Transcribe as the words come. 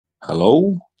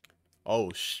Hello?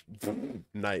 Oh,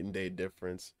 night and day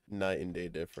difference. Night and day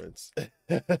difference.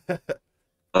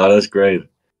 Oh, that's great. Is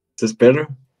this better?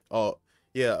 Oh,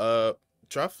 yeah,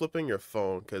 try flipping your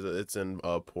phone because it's in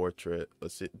portrait.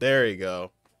 Let's see. There you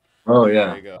go. Oh, There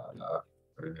yeah. you go.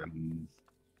 Um,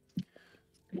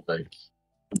 like,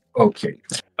 okay.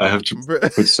 I have to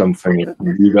Bruh. put something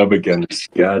read up again.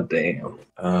 God damn.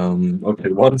 Okay,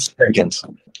 1 second. I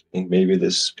think maybe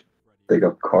this pick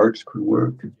up cards could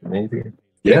work. Maybe.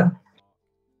 Yeah.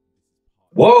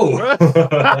 Whoa!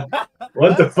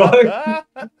 What the fuck?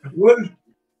 What?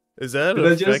 Is that an Did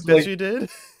I effect just that like you did?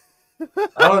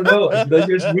 I don't know. Did I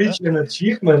just reach an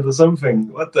achievement or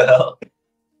something? What the hell?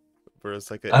 Bro,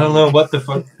 it's like an I don't know image. what the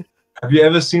fuck. Have you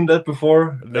ever seen that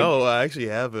before? No, I actually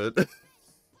haven't.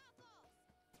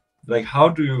 Like, how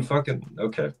do you fucking?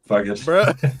 Okay, fuck it. Bro.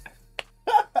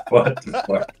 What the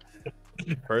fuck?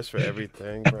 First for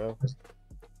everything, bro.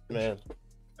 Man.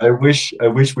 I wish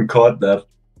we caught that.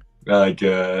 Like,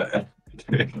 the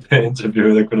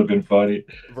interview that could have been funny.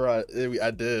 Bro,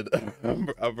 I did.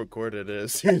 I recorded it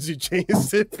as soon as you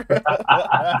changed it, bro.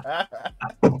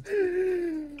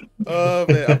 Oh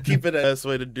man, I'm keeping the best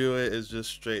way to do it is just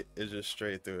straight. It's just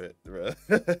straight through it, bro.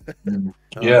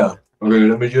 Oh Yeah.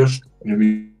 man, Okay. Let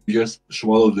me just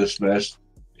swallow this last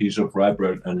piece of rye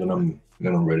bread, and then I'm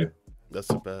ready. It's that's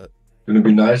a bet. gonna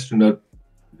be nice to not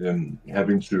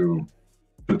having to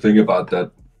think about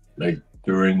that like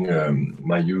during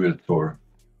my US tour.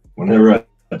 Whenever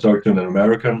I talk to an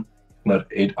American, not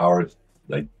 8 hours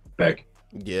like back.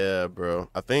 Yeah, bro.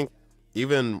 I think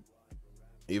even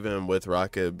even with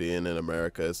Rocket being in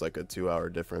America, it's like a 2 hour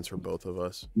difference for both of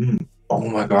us. Oh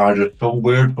my god, it's so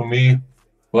weird for me.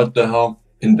 What the hell?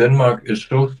 In Denmark, it's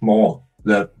so small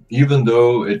that even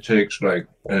though it takes like,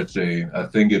 let's say, I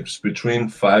think it's between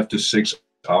 5 to 6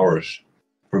 hours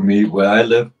for me where I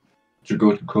live to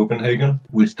go to Copenhagen,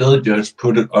 we still just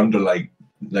put it under like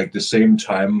the same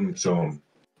time zone,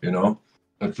 you know?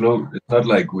 It's not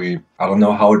like I don't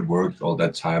know how it works, all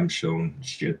that time zone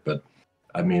shit, but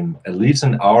I mean, at least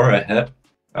an hour ahead,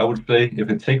 I would say. If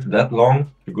it takes that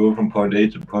long to go from point A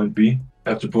to point B, I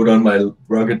have to put on my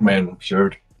Rocketman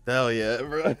shirt. Hell yeah,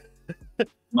 bro.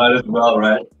 Might as well,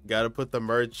 right? Gotta put the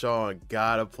merch on.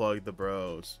 Gotta plug the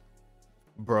bros.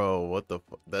 Bro, what the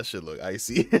fuck? That shit look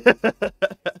icy.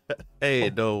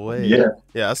 Hey, no way. Yeah,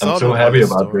 Yeah, I I'm saw so them on happy the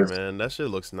about store, this. man. That shit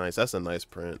looks nice. That's a nice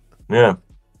print. Yeah,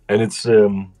 and it's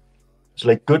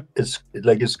like good.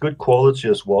 It's good quality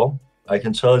as well. I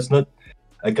can tell it's not.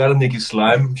 I got a Nicky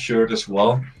Slime shirt as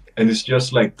well, and it's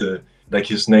just like the like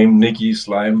his name Nicky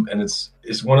Slime, and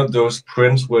it's one of those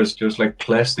prints where it's just like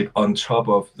plastic on top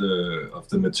of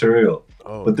the material.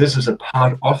 Oh, But this damn. is a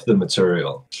part of the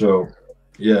material, so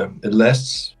yeah, it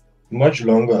lasts much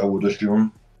longer, I would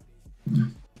assume.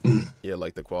 Yeah,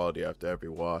 like the quality after every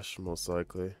wash, most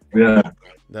likely. Yeah. All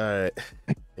right,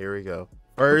 here we go.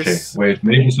 Okay. First. Wait.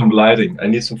 Maybe some lighting. I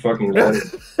need some fucking lighting.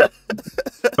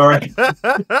 Sorry.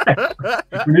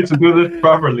 We need to do this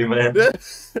properly, man.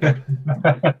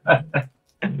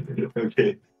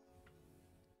 Okay.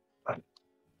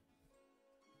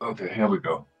 Okay. Here we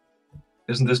go.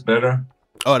 Isn't this better?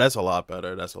 Oh, that's a lot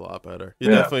better. That's a lot better.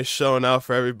 You're Yeah. definitely showing out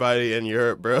for everybody in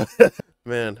Europe, bro.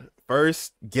 Man,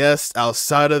 first guest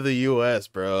outside of the US,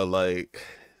 bro. Like,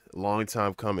 long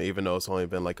time coming, even though it's only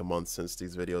been like a month since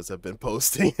these videos have been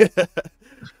posting.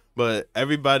 But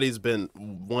everybody's been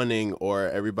wanting, or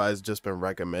everybody's just been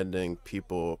recommending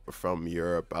people from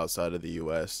Europe outside of the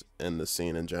US in the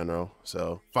scene in general.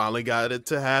 So finally got it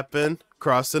to happen.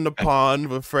 Crossing the pond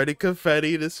with Freddy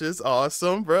Konfeddy. This is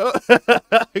awesome, bro. Go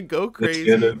Let's get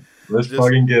crazy. it. Let's Just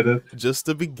fucking get it. just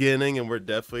the beginning, and we're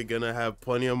definitely gonna have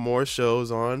plenty of more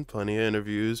shows on, plenty of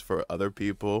interviews for other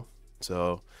people.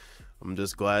 So I'm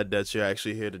just glad that you're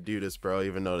actually here to do this, bro,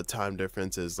 even though the time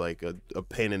difference is like a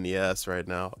pain in the ass right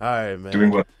now. All right, Doing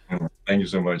man. what? Thank you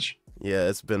so much. Yeah,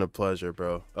 it's been a pleasure,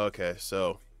 bro. Okay,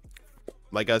 so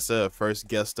like I said, first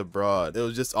guest abroad. It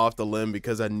was just off the limb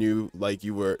because I knew like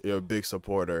you're a big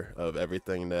supporter of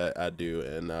everything that I do,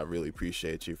 and I really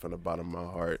appreciate you from the bottom of my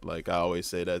heart. Like I always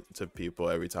say that to people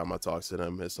every time I talk to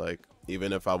them. It's like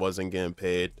even if I wasn't getting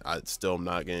paid, I still am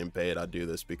not getting paid. I do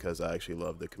this because I actually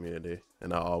love the community,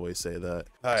 and I always say that.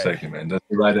 All right. Exactly, man. That's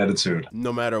the right attitude.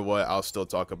 No matter what, I'll still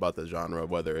talk about the genre,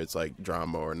 whether it's like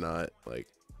drama or not. Like,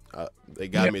 they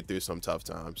got Yeah, me through some tough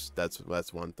times. That's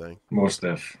one thing. most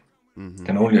def. Hmm.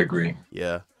 Can only agree.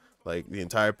 Yeah, like the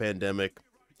entire pandemic,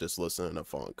 just listening to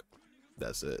funk.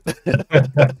 That's it.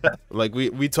 Like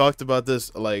we talked about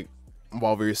this like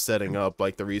while we were setting up,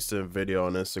 like the recent video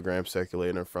on Instagram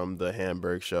circulating from the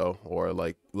Hamburg show, or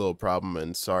like Little Problem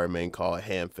and Sorry Main call it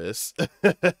Hamfist.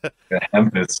 Yeah,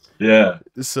 Hampus. Yeah.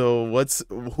 So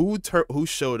who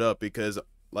showed up? Because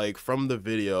like from the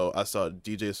video, I saw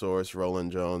DJ Source,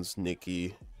 Roland Jones,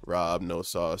 Nikki, Rob, No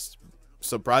Sauce,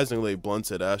 surprisingly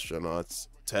blunted astronauts,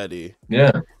 Teddy,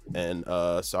 Yeah. and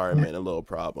Sorry Man, a Little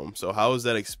Problem. So how was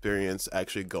that experience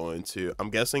actually going to? I'm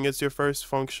guessing it's your first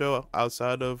funk show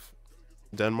outside of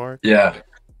Denmark. Yeah.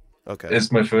 Okay.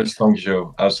 It's my first funk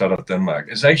show outside of Denmark.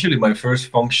 It's actually my first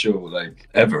funk show like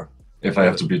ever, if I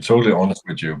have Really? to be totally honest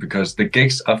with you, because the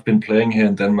gigs I've been playing here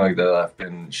in Denmark that I've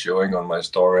been showing on my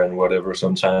story and whatever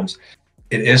sometimes,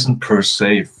 it isn't per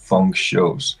se funk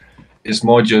shows. It's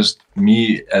more just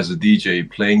me as a DJ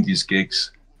playing these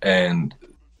gigs and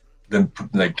then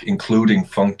like including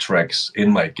funk tracks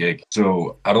in my gig.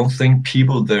 So I don't think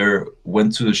people there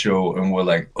went to the show and were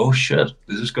like, "Oh shit,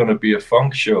 this is gonna be a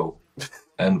funk show,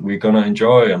 and we're gonna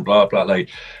enjoy and blah blah." Like,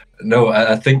 no,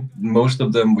 I think most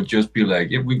of them would just be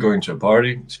like, "If we're going to a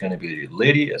party, it's gonna be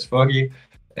litty as foggy,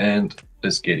 and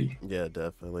it's giddy." Yeah,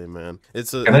 definitely, man.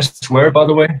 Can I swear, by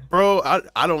the way? Bro,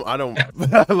 I don't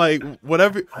like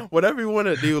whatever you want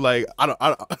to do. Like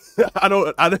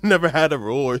I never had a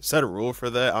rule or set a rule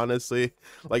for that. Honestly,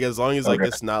 like as long as like Okay.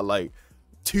 it's not like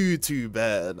too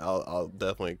bad, I'll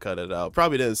definitely cut it out.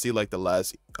 Probably didn't see like the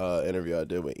last interview I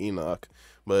did with Enoch,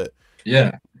 but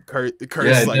Yeah, curse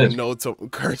it like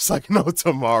did. curse like no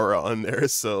tomorrow on there.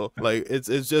 So like it's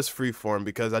just free form,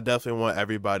 because I definitely want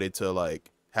everybody to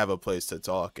like have a place to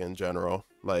talk in general.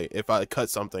 Like if I cut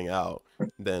something out,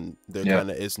 then there Yeah,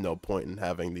 kind of is no point in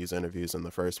having these interviews in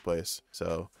the first place.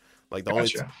 So like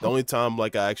gotcha. the only time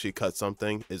like I actually cut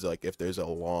something is like if there's a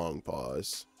long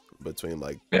pause between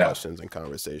like Yeah, questions and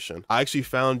conversation. I actually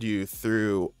found you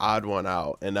through Odd One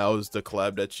Out, and that was the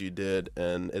collab that you did,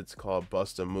 and it's called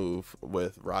Bust a Move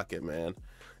with Rocketman.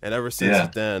 And ever since yeah,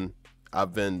 then,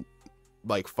 I've been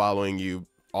like following you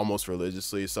almost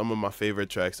religiously. Some of my favorite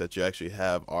tracks that you actually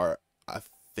have are,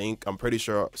 I'm pretty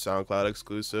sure, SoundCloud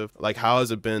exclusive. Like, how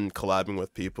has it been collabing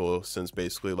with people since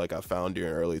basically like I found you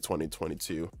in early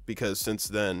 2022? Because since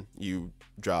then you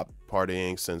dropped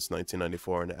Partying Since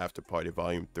 1994 and After Party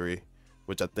Volume 3,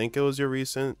 which I think it was your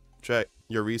recent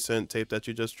tape that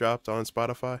you just dropped on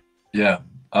Spotify. yeah.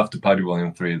 After Party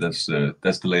Volume 3, that's the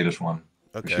latest one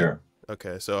for Okay. sure.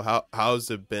 Okay. So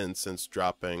how's it been since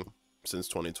dropping since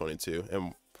 2022?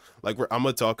 And like I'm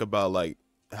gonna talk about like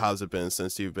how's it been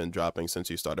since you've been dropping since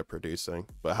you started producing,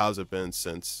 but how's it been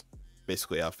since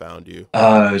basically I found you?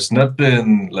 It's not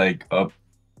been like up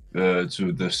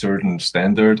to the certain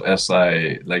standard as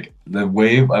I like the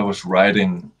wave I was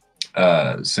riding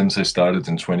since I started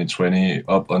in 2020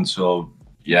 up until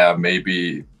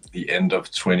maybe the end of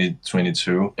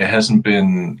 2022. It hasn't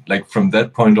been like from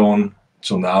that point on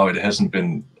till now. It hasn't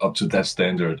been up to that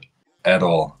standard at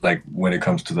all. Like when it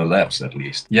comes to the labs, at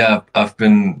least. Yeah, I've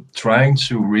been trying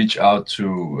to reach out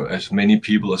to as many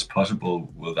people as possible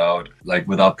without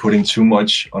putting too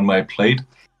much on my plate,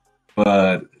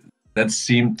 but that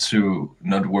seemed to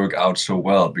not work out so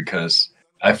well because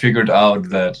I figured out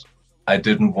that I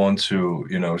didn't want to,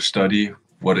 study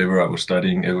whatever I was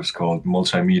studying. It was called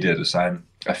multimedia design.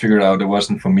 I figured out it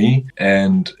wasn't for me,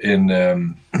 and in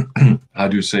how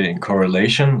do you say, in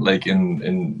correlation, like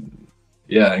in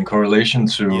correlation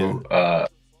Yeah.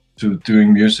 to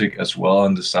doing music as well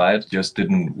on the side, just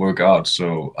didn't work out.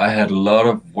 So I had a lot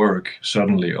of work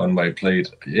suddenly on my plate.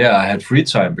 Yeah, I had free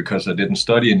time because I didn't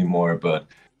study anymore, but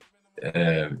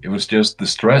it was just the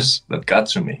stress that got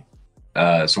to me.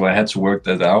 So I had to work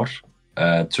that out.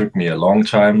 It took me a long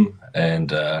time,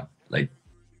 and like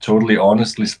totally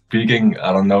honestly speaking,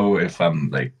 I don't know if I'm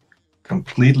like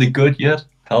completely good yet,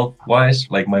 health wise,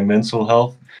 like my mental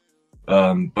health.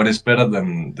 But it's better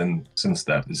than since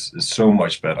that. It's so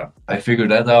much better. I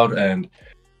figured that out, and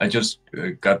I just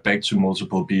got back to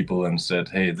multiple people and said,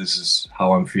 "Hey, this is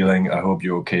how I'm feeling. I hope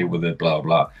you're okay with it." Blah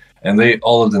blah, and they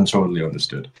all of them totally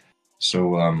understood.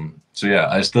 So yeah,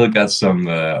 I still got some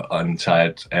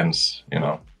untied ends.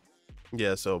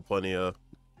 Yeah. So plenty of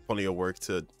work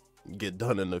to get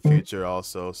done in the future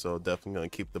also. So definitely gonna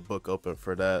keep the book open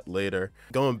for that later.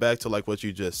 Going back to like what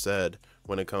you just said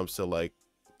when it comes to like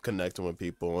connecting with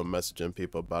people and messaging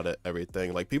people about it,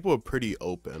 everything, like people are pretty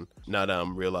open now that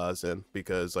I'm realizing,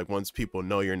 because like once people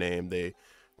know your name, they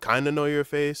kind of know your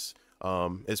face.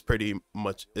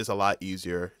 It's a lot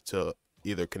easier to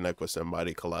either connect with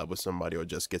somebody, collab with somebody, or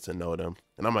just get to know them.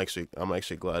 And I'm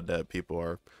actually glad that people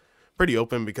are pretty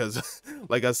open because,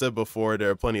 like I said before,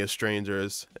 there are plenty of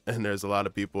strangers, and there's a lot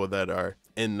of people that are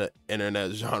in the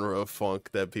internet genre of funk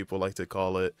that people like to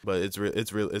call it. But it's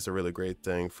a really great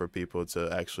thing for people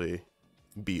to actually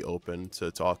be open to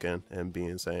talking and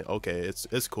being saying, okay,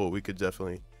 it's cool. We could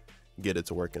definitely get it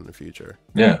to work in the future.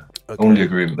 Yeah, okay. Only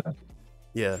agree with that.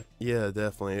 Yeah,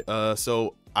 definitely.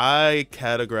 So I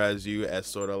categorize you as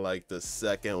sort of like the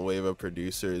second wave of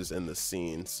producers in the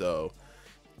scene. So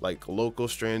like Local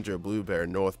Stranger, Blubear,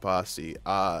 North Posse,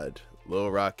 Odd, Lil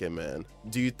Rocketman.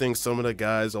 Do you think some of the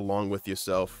guys along with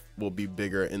yourself will be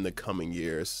bigger in the coming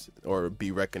years or be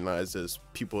recognized as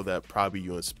people that probably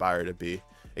you inspire to be?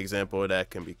 Example of that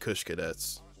can be Kush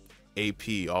Cadets,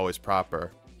 AP, Always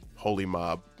Proper, Holy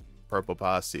Mob, Purple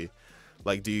Posse.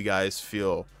 Like, do you guys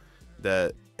feel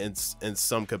that in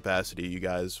some capacity you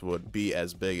guys would be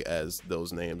as big as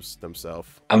those names themselves?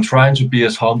 I'm trying to be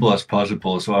as humble as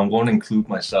possible, so I won't include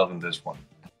myself in this one.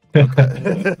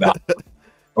 Okay. Nah.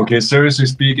 Okay, seriously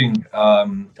speaking, I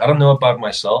don't know about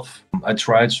myself. I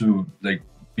try to like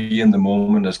be in the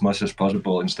moment as much as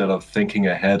possible instead of thinking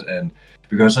ahead, and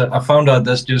because I found out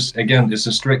that's just, again, it's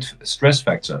a strict stress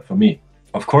factor for me.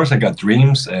 Of course, I got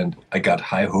dreams and I got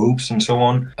high hopes and so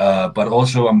on, but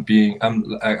also I'm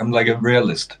like a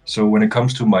realist. So when it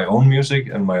comes to my own music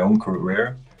and my own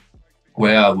career,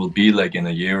 where I will be like in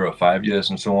a year or 5 years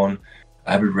and so on,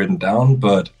 I have it written down,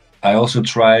 but I also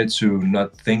try to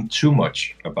not think too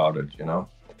much about it, you know.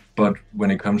 But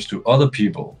when it comes to other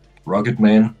people,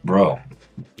 Rocketman, bro,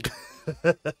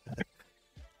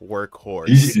 Workhorse.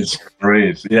 he is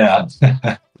great. Yeah.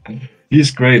 He's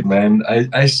great, man.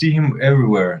 I see him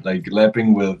everywhere, like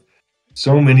lapping with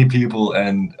so many people,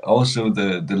 and also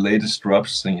the latest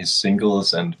drops and his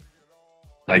singles, and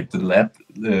like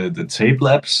the tape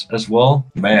laps as well.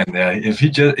 Man, yeah, if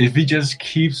he just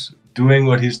keeps doing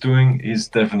what he's doing, he's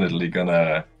definitely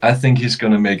gonna, I think he's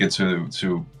gonna make it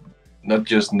to not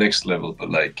just next level,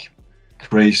 but like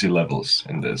crazy levels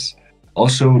in this.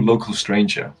 Also, Local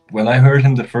Stranger. When I heard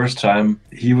him the first time,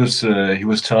 he was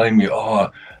telling me,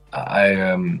 "Oh,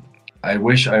 I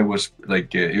wish I was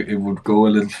like it would go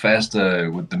a little faster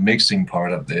with the mixing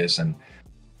part of this, and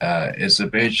it's a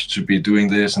bitch to be doing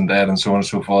this and that and so on and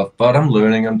so forth. But I'm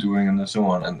learning, I'm doing, and so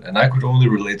on." And I could only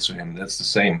relate to him. That's the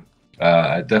same.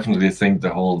 I definitely think the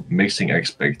whole mixing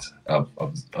aspect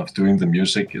of doing the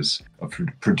music of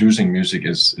producing music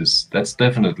is that's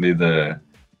definitely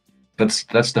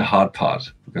that's the hard part,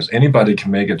 because anybody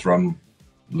can make a drum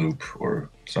loop or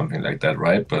something like that,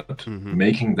 right? But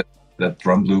making that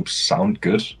drum loop sound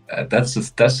good,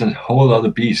 that's a whole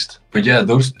other beast. But yeah,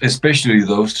 those, especially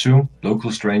those two,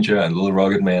 Local Stranger and Lil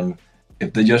Rocketman,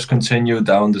 if they just continue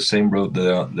down the same road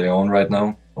they're on right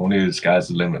now, only the sky's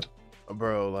the limit.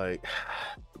 Bro, like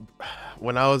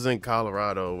when I was in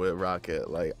Colorado with Rocket,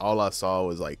 like all I saw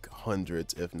was like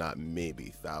hundreds, if not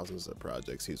maybe thousands of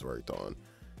projects he's worked on.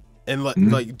 And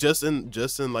like just in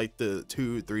like the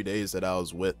 2-3 days that I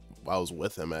was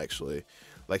with him, actually,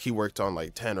 like he worked on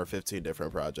like 10 or 15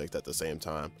 different projects at the same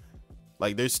time.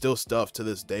 Like there's still stuff to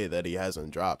this day that he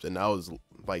hasn't dropped, and that was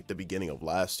like the beginning of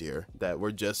last year that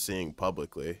we're just seeing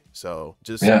publicly. So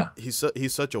just he's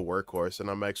such a workhorse, and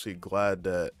I'm actually glad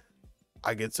that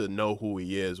I get to know who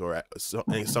he is, or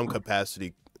in some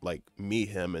capacity like meet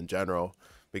him in general,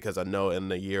 because I know in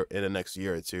the next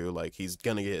year or two, like he's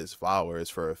gonna get his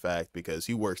flowers for a fact, because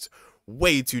he works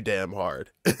way too damn hard.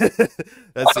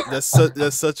 It's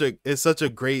such a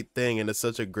great thing, and it's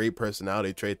such a great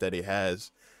personality trait that he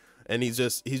has. And he's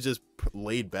just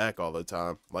laid back all the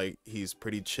time. Like he's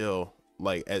pretty chill.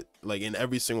 Like in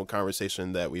every single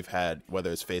conversation that we've had,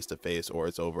 whether it's face to face or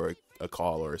it's over a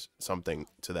call or something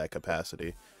to that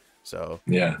capacity. So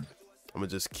yeah, I'm gonna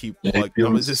just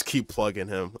keep plugging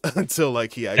him until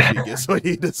like he actually gets what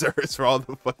he deserves for all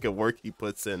the fucking work he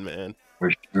puts in, man.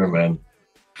 For sure, man.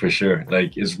 For sure.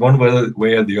 Like it's one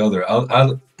way or the other.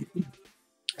 I'll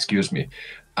excuse me.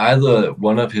 Either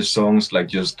one of his songs like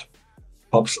just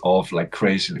pops off like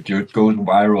crazy, like it goes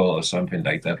viral or something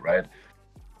like that, right?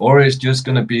 Or it's just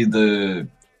gonna be the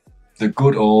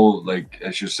good old, like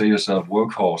as you say yourself,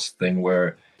 workhorse thing,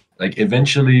 where like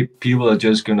eventually people are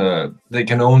just gonna, they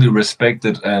can only respect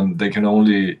it, and they can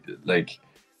only like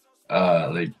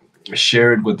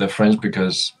share it with their friends,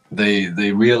 because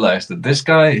they realize that this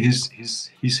guy, he's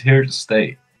here to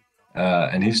stay,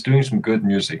 and he's doing some good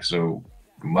music, so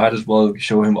we might as well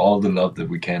show him all the love that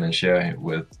we can, and share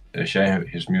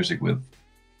his music with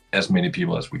as many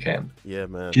people as we can. Yeah,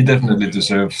 man. He definitely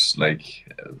deserves like he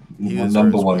deserves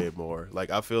number one. Way more. Like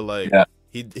I feel like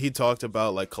he talked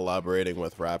about like collaborating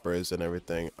with rappers and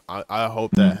everything. I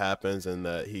hope that happens, and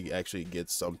that he actually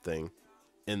gets something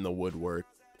in the woodwork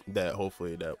that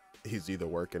hopefully that he's either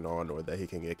working on or that he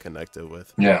can get connected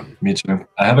with. Yeah, me too.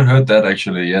 I haven't heard that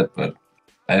actually yet, but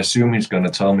I assume he's gonna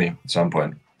tell me at some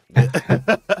point.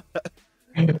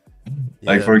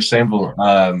 Like Yeah. for example,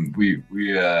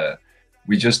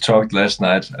 we just talked last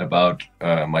night about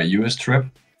my US trip,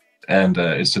 and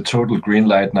it's a total green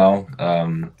light now.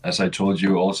 As I told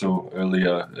you also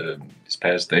earlier these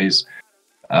past days,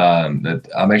 that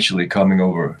I'm actually coming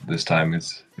over this time.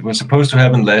 It was supposed to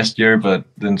happen last year, but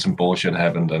then some bullshit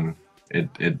happened and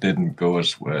it didn't go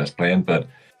as planned. But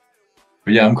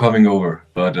yeah, I'm coming over.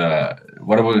 But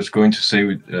what I was going to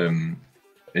say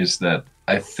is that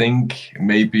I think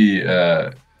maybe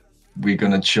we're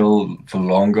gonna chill for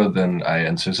longer than I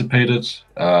anticipated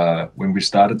when we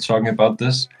started talking about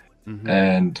this.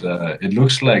 And it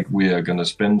looks like we are gonna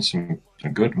spend a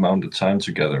good amount of time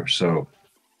together. So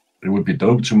it would be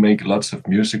dope to make lots of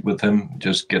music with him,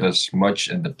 just get as much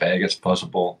in the bag as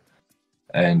possible,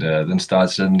 and then start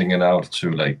sending it out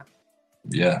to like,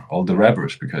 yeah, all the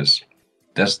rappers, because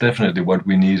that's definitely what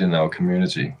we need in our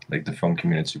community, like the funk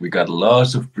community. We got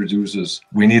lots of producers.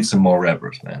 We need some more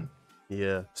rappers, man.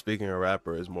 Yeah. Speaking of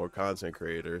rappers, more content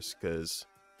creators, because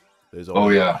there's Oh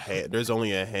only yeah, there's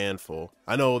only a handful.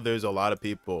 I know there's a lot of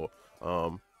people.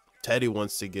 Teddy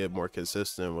wants to get more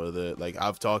consistent with it. Like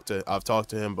I've talked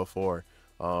to him before.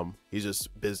 He's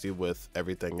just busy with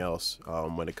everything else.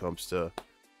 When it comes to,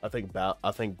 I think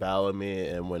Bellamy,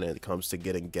 and when it comes to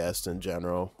getting guests in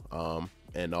general.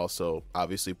 And also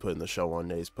obviously putting the show on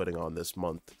that he's putting on this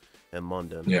month in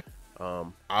London. yeah.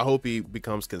 I hope he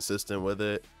becomes consistent with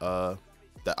it.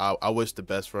 I wish the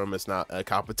best for him. It's not a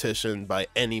competition by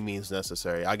any means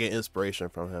necessary. I get inspiration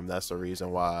from him. That's the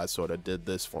reason why I sort of did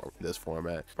this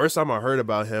format. First time I heard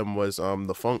about him was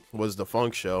the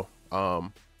Funk show.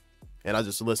 And I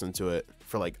just listened to it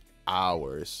for like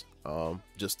hours.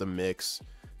 Just the mix.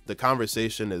 The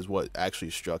conversation is what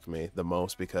actually struck me the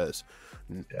most, because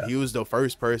he was the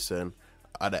first person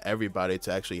out of everybody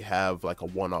to actually have like a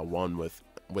one-on-one with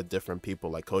different people,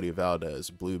 like Cody Valdez,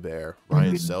 Blubear,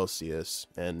 Ryan Celsius,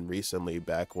 and recently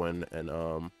back when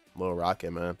Lil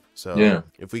Rocketman. So Yeah.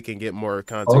 if we can get more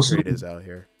content Also, creators out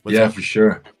here. yeah, for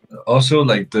sure. Also,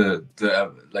 like the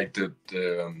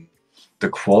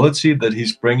quality that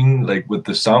he's bringing, like with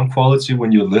the sound quality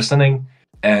when you're listening,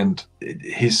 and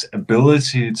his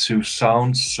ability to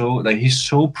sound so, like, he's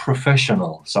so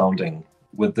professional sounding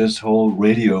with this whole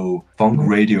funk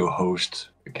radio host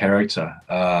character.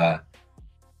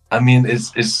 I mean,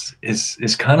 it's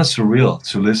kind of surreal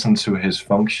to listen to his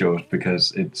funk shows,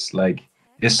 because it's like,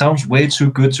 it sounds way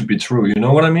too good to be true. You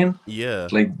know what I mean? Yeah.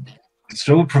 Like,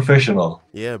 so professional.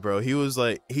 Yeah, bro. He was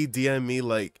like, he DM'd me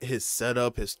like his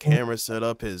setup, his camera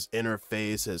setup, his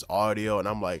interface, his audio, and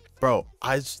I'm like, bro,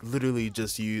 I literally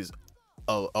just use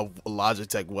a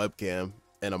Logitech webcam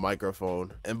and a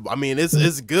microphone, and I mean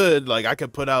it's good. Like I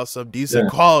could put out some decent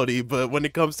quality, but when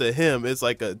it comes to him, it's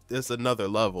like it's another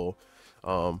level.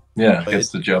 Yeah, gets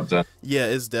the job done. Yeah,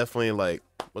 it's definitely like,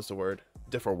 what's the word?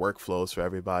 Different workflows for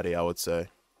everybody, I would say.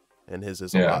 And his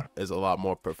is a lot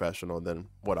more professional than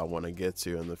what I want to get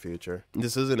to in the future.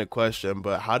 This isn't a question,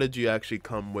 but how did you actually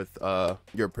come with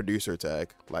your producer tag,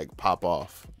 like Pop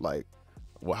Off? Like,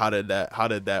 well, how did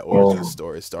that origin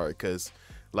story start? Because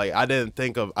like I didn't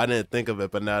think of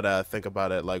it, but now that I think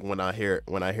about it, like when I hear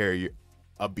you,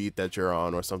 a beat that you're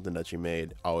on or something that you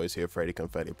made, I always hear Freddy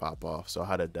Konfeddy Pop Off. So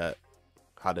how did that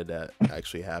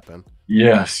actually happen?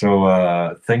 Yeah,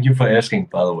 so thank you for asking,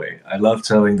 by the way. I love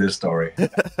telling this story.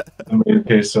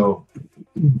 Okay, so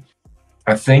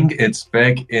I think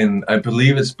I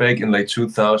believe it's back in like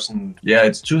 2000. Yeah,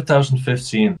 it's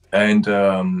 2015. And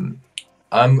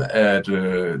I'm at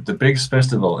the biggest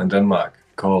festival in Denmark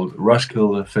called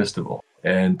Roskilde Festival.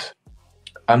 And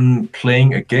I'm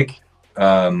playing a gig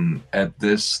at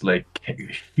this like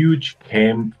huge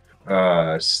camp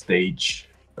stage.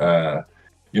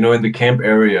 In the camp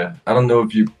area. I don't know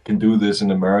if you can do this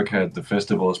in America at the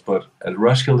festivals, but at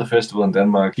Roskilde Festival in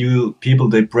Denmark, people,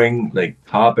 they bring like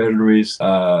car batteries,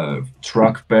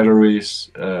 truck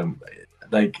batteries.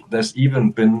 Like there's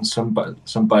even been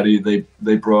somebody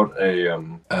they brought a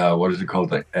what is it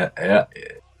called, like a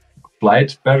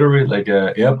flight battery, like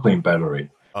a airplane battery.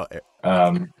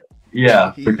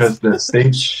 Yeah, because the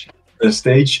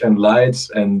stage and lights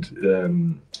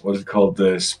and what is it called,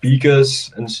 the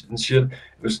speakers and shit,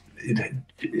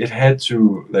 it had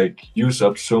to like use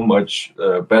up so much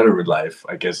battery life,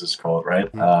 I guess it's called, right?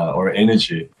 Or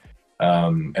energy,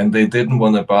 and they didn't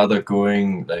want to bother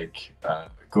going like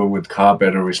go with car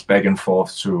batteries back and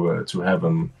forth to have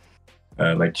them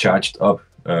like charged up.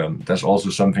 That's also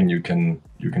something you can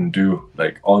do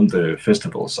like on the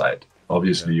festival side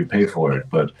obviously you pay for it,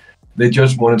 but they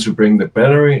just wanted to bring the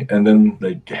battery and then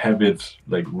like have it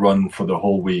like run for the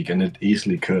whole week, and it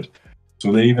easily could.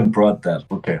 So they even brought that.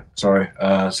 Okay, sorry.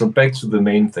 So back to the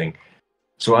main thing.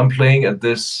 So I'm playing at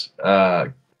this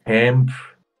camp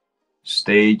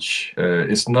stage.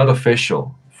 It's not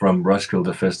official from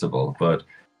Roskilde Festival, but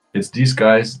it's these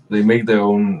guys. They make their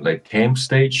own like camp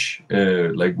stage,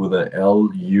 like with a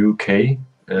LUK,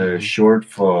 short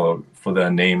for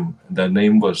their name. Their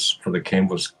name was for the camp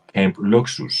was Camp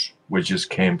Luxus, which is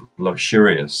Camp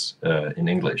Luxurious in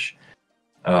English.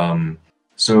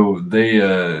 So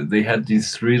they had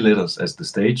these 3 letters as the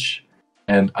stage,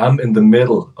 and I'm in the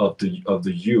middle of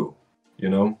the U, you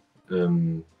know.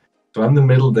 So I'm the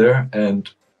middle there, and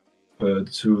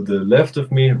to the left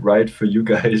of me, right for you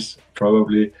guys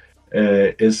probably,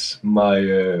 is my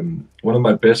one of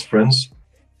my best friends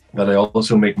that I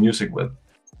also make music with,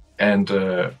 and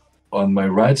on my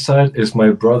right side is my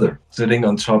brother sitting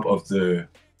on top of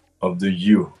the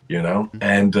U, you know.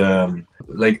 And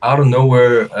like out of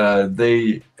nowhere,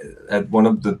 they at one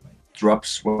of the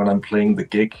drops when I'm playing the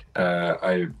gig,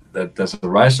 there's a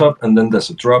rise up and then there's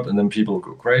a drop and then people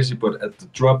go crazy. But at the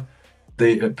drop,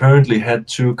 they apparently had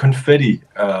 2 confetti.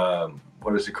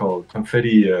 What is it called?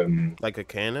 Confetti. Like a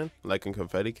cannon, like a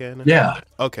confetti cannon. Yeah.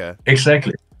 Okay.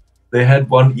 Exactly. They had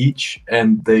 1 each,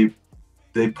 and they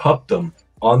popped them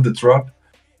on the drop.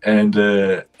 And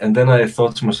then I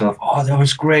thought to myself, oh, that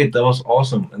was great, that was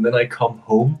awesome. And then I come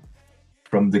home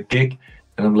from the gig,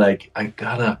 and I'm like, I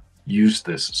gotta use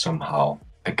this somehow.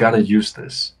 I gotta use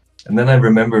this. And then I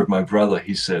remembered my brother.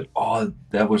 He said, oh,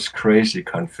 that was crazy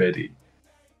confetti.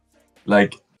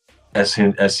 Like, as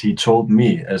he told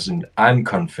me, as in, I'm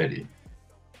confetti.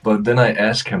 But then I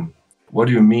asked him, what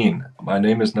do you mean? My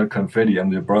name is not Confetti.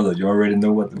 I'm your brother. You already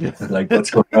know what, like,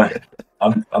 what's going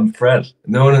on. I'm Fred.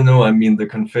 No. I mean the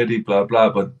confetti, blah blah.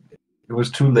 But it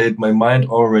was too late. My mind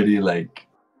already like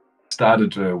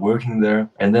started working there.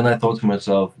 And then I thought to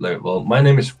myself, like, well, my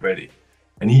name is Freddy,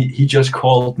 and he just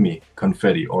called me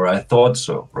Confetti, or I thought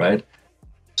so, right?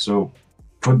 So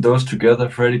put those together,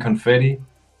 Freddy Konfeddy,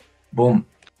 boom,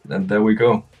 and there we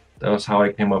go. That was how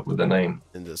I came up with the name.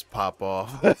 And just pop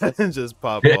off. And just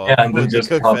pop Yeah, off. yeah, and then just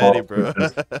confetti, pop off. bro.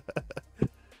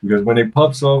 Because when it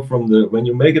pops off when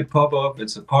you make it pop off,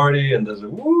 it's a party and there's a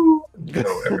woo, you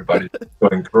know, everybody's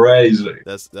going crazy.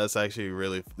 That's actually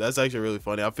really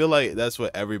funny. I feel like that's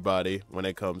what everybody, when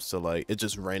it comes to like, it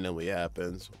just randomly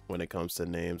happens when it comes to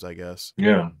names, I guess.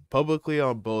 Yeah. Publicly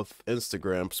on both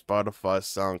Instagram, Spotify,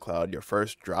 SoundCloud, your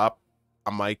first drop, I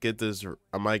might get this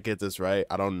right.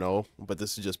 I don't know, but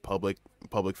this is just public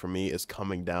for me. Is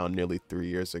Coming Down nearly 3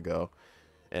 years ago.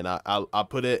 And I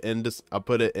put it in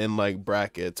like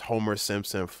brackets, Homer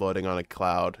Simpson floating on a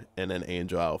cloud in an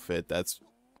angel outfit. That's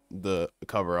the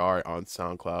cover art on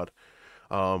SoundCloud.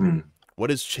 What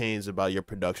has changed about your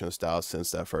production style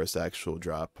since that first actual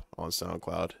drop on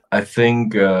SoundCloud? I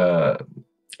think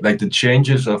like the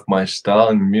changes of my style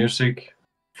in music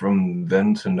from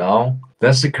then to now,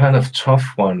 that's a kind of tough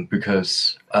one,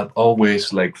 because I've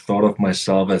always like thought of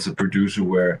myself as a producer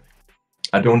where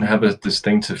I don't have a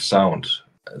distinctive sound.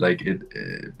 Like it,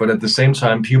 but at the same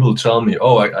time, people tell me,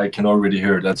 "Oh, I can already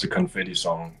hear that's a Confetti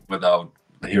song," without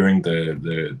hearing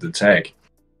the tag.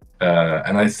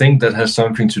 And I think that has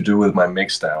something to do with my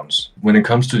mix downs. When it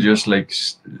comes to just like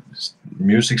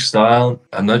music style,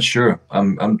 I'm not sure.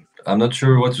 I'm not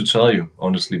sure what to tell you,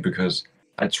 honestly, because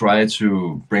I try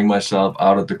to bring myself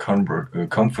out of the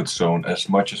comfort zone as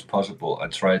much as possible. I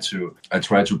try to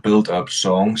build up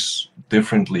songs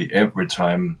differently every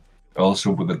time,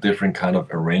 also with a different kind of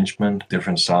arrangement,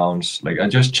 different sounds. Like I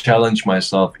just challenge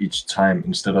myself each time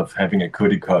instead of having a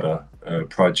cookie cutter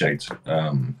project.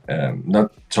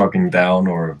 Not talking down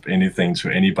or anything to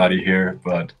anybody here,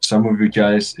 but some of you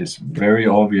guys, it's very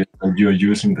obvious that you're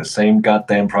using the same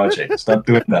goddamn project. Stop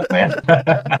doing that, man.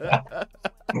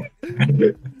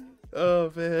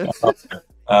 Oh man.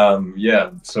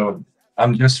 Yeah, so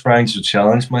I'm just trying to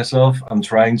challenge myself. I'm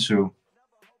trying to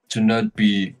not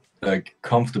be like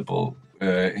comfortable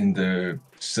in the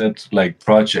set like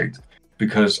project,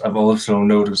 because I've also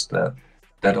noticed that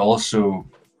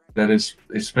is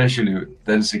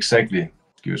exactly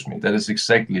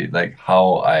like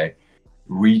how I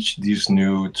reach these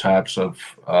new types of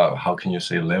how can you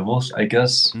say, levels, I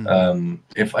guess.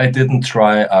 If I didn't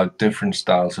try out different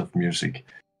styles of music,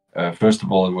 first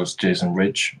of all, it was Jason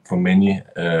Rich for many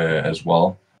as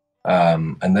well.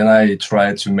 And then I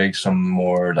tried to make some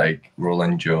more like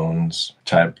Roland Jones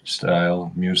type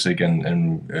style music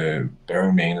and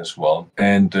Barry Main as well.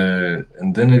 And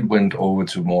then it went over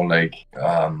to more like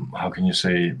how can you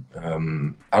say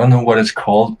I don't know what it's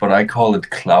called, but I call it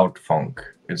cloud funk.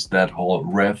 It's that whole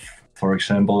ref, for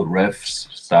example, ref's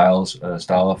style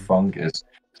of funk is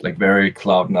like very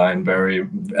cloud 9, very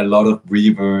a lot of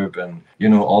reverb and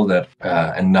all that.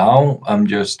 And now I'm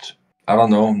just I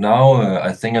don't know. Now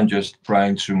I think I'm just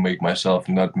trying to make myself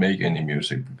not make any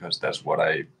music because that's what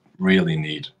I really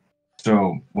need.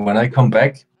 So when I come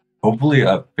back, hopefully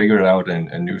I've figured out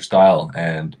a new style,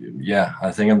 and yeah,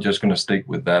 I think I'm just gonna stick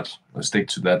to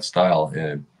that style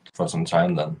for some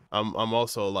time then. I'm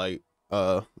also like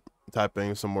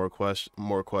typing some more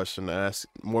questions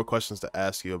to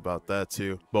ask you about that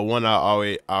too. But one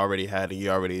I already had, and you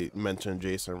already mentioned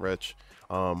Jason Rich.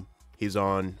 He's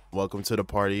on Welcome to the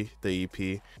Party, the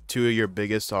EP. 2 of your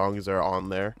biggest songs are on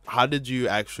there. How did you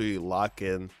actually lock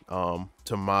in,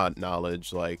 to my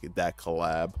knowledge, like that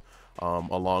collab,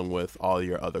 along with all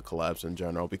your other collabs in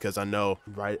general? Because I know,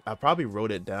 right, I probably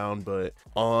wrote it down, but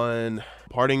on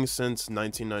Parting Since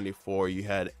 1994, you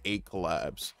had 8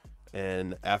 collabs.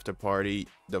 And After Party,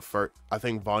 the first, I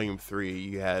think volume 3,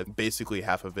 you had basically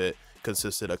half of it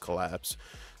consisted of collabs.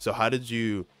 So how did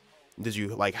you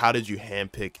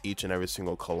handpick each and every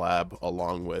single collab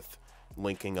along with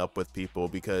linking up with people?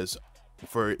 Because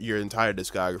for your entire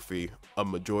discography, a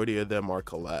majority of them are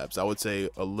collabs. I would say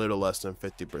a little less than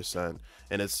 50%.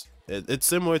 And it's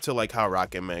similar to like how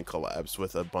Rocketman collabs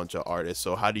with a bunch of artists.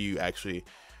 So how do you actually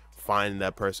find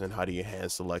that person? How do you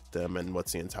hand select them? And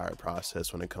what's the entire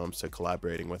process when it comes to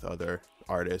collaborating with other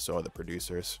artists or other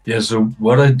producers? Yeah. So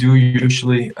what I do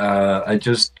usually,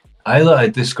 either I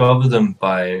discover them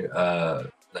by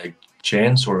like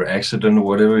chance or accident or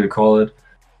whatever you call it,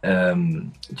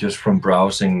 just from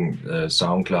browsing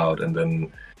SoundCloud, and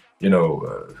then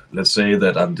let's say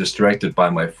that I'm distracted by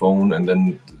my phone, and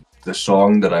then the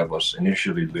song that I was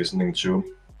initially listening to,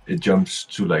 it jumps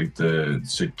to like the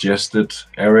suggested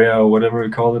area or whatever you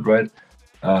call it, right?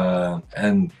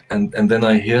 And then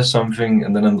I hear something,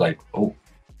 and then I'm like, oh,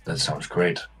 that sounds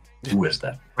great. Who is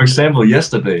that? For example,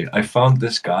 yesterday I found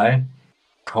this guy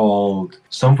called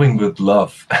something with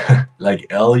love, like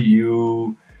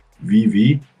LUVV,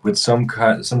 with some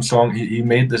song. He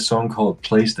made this song called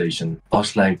PlayStation. I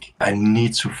was like, I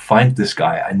need to find this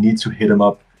guy. I need to hit him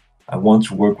up. I want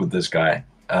to work with this guy.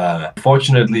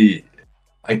 Fortunately,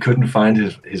 I couldn't find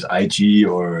his IG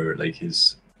or like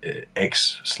his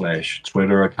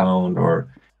X/Twitter account or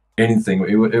anything.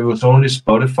 It was only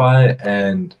Spotify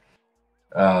and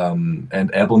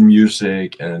Apple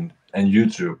Music and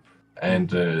YouTube. And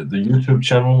the YouTube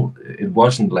channel, it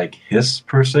wasn't like his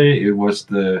per se. It was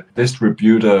the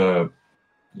distributor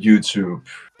YouTube.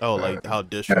 Oh, like how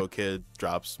DistroKid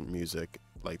drops music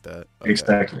like that. Okay.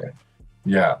 Exactly.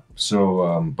 Yeah.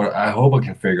 So, but I hope I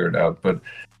can figure it out. But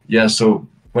yeah. So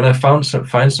when I find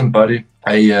somebody,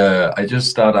 I just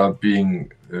start out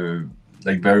being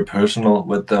like very personal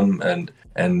with them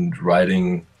and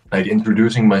writing, like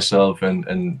introducing myself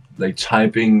and like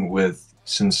typing with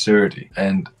sincerity.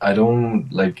 And I don't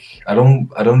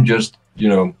just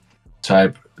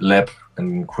type lab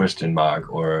and question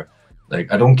mark, or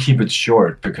like I don't keep it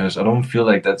short, because I don't feel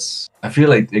like I feel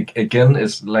like again,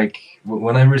 it's like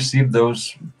when I receive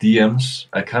those DMs,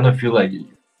 I kind of feel like,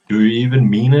 do you even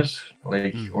mean it?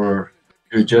 Like, or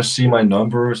you just see my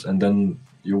numbers and then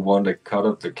you want to cut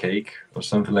up the cake or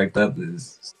something like that?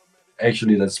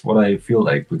 Actually, that's what I feel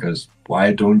like, because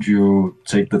why don't you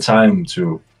take the time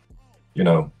to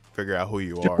figure out who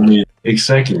you are?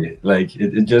 Exactly. Like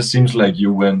it just seems like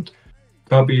you went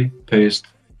copy, paste,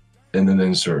 and then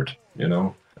insert,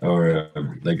 or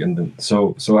like, and then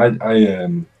so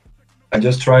I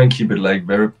just try and keep it like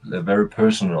very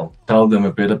personal. Tell them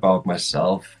a bit about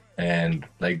myself and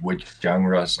like which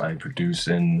genres I produce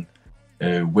in,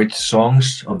 which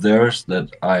songs of theirs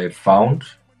that I found,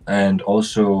 and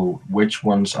also which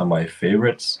ones are my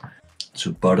favorites,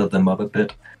 to butter them up a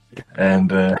bit.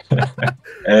 And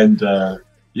and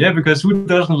yeah, because who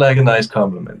doesn't like a nice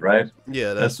compliment, right?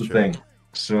 Yeah, That's the true. thing.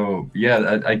 So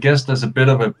yeah, I guess there's a bit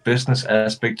of a business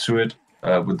aspect to it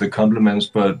with the compliments,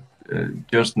 but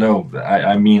just know that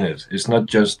I mean it. It's not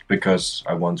just because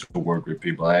I want to work with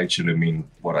people. I actually mean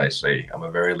what I say. I'm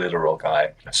a very literal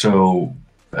guy. So,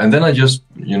 and then I just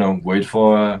wait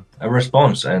for a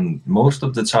response, and most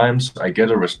of the times I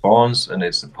get a response, and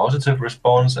it's a positive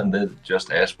response, and they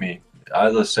just ask me,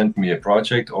 either send me a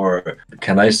project or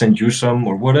can I send you some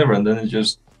or whatever, and then it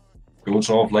just goes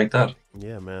off like that.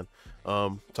 Yeah, man.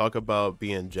 Talk about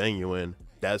being genuine.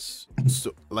 That's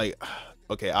so, like,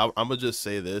 okay, I'm gonna just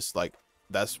say this, like,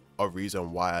 that's a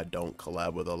reason why I don't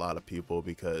collab with a lot of people,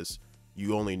 because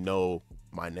you only know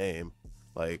my name.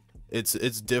 Like, it's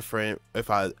different if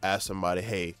I ask somebody,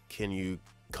 hey, can you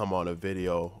come on a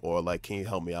video, or like, can you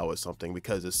help me out with something,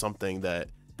 because it's something that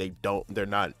they're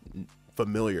not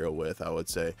familiar with, I would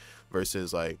say,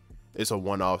 versus like, it's a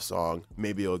one-off song,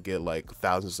 maybe it'll get like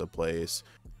thousands of plays,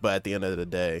 but at the end of the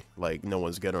day, like, no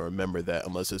one's gonna remember that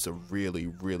unless it's a really,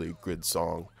 really good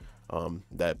song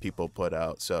that people put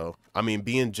out. So I mean,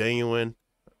 being genuine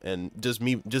and just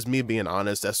me being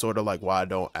honest, that's sort of like why I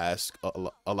don't ask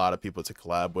a lot of people to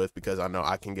collab with, because I know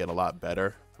I can get a lot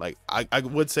better. Like, I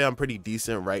would say I'm pretty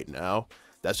decent right now.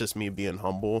 That's just me being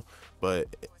humble. But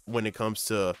when it comes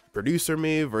to producer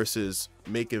me versus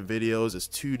making videos, it's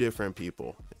two different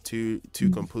people, two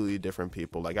completely different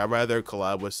people. Like, I'd rather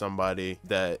collab with somebody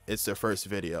that it's their first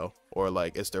video, or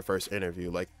like it's their first interview,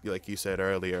 like you said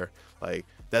earlier. Like,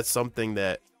 that's something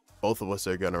that both of us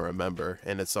are gonna remember,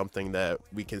 and it's something that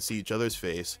we can see each other's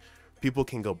face. People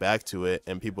can go back to it,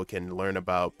 and people can learn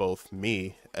about both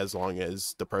me as long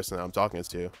as the person that I'm talking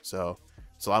to. So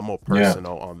it's a lot more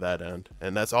personal on that end,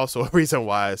 and that's also a reason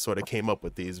why I sort of came up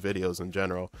with these videos in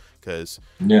general. Because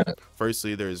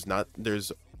firstly, there's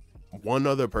one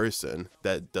other person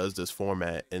that does this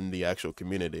format in the actual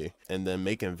community, and then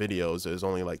making videos, there's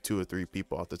only like 2 or 3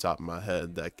 people off the top of my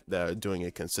head that are doing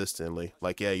it consistently.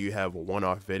 Like, yeah, you have a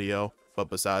one-off video, but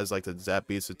besides like the Zap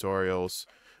Beats tutorials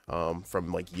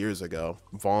from like years ago,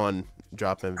 Vaughn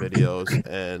dropping videos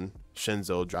and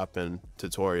Shinzo dropping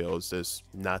tutorials, there's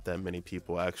not that many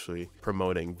people actually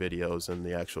promoting videos in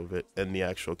the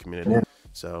actual community.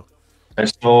 So I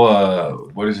saw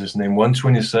what is his name,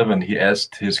 127. He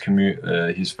asked his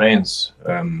fans,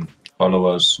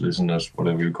 followers, listeners,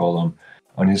 whatever you call them,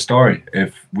 on his story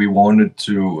if we wanted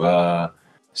to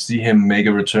see him make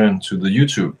a return to the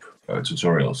YouTube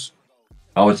tutorials.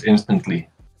 I was instantly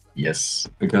yes,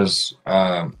 because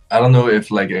I don't know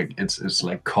if like it's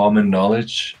like common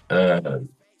knowledge to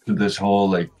this whole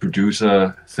like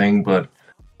producer thing, but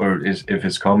if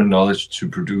it's common knowledge to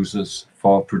producers,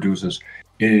 for producers.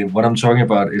 What I'm talking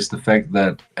about is the fact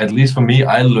that, at least for me,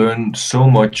 I learn so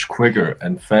much quicker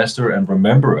and faster, and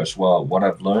remember as well what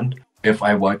I've learned if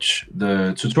I watch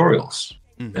the tutorials.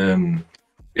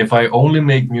 If I only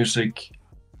make music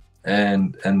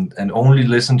and only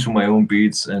listen to my own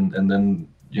beats, and then,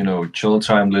 you know, chill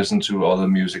time, listen to other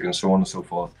music and so on and so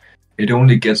forth, it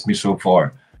only gets me so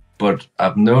far. But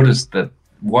I've noticed that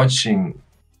watching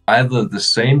either the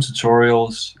same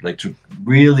tutorials, like to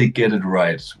really get it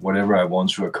right, whatever I want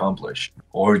to accomplish,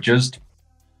 or just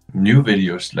new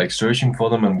videos, like searching for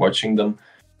them and watching them.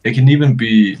 It can even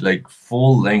be like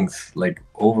full length, like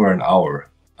over an hour.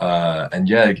 And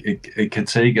yeah, it can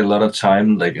take a lot of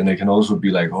time, like, and it can also be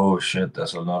like, oh shit,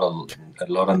 there's a lot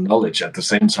of knowledge at the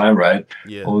same time, right?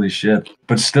 yeah. Holy shit.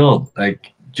 But still,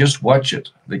 like, just watch it.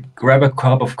 Like, grab a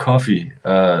cup of coffee,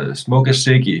 smoke a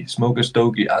ciggy, smoke a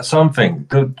stogie, something.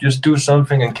 Just do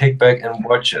something and kick back and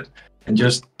watch it. And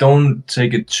just don't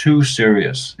take it too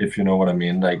serious, if you know what I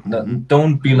mean. Like,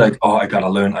 don't be like, oh, I gotta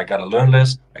learn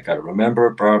this, I gotta remember,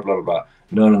 blah, blah, blah.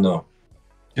 No.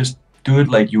 Just do it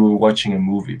like you were watching a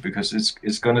movie, because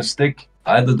it's gonna stick.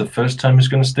 Either the first time is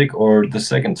gonna stick, or the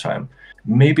second time.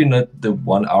 Maybe not the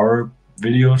 1 hour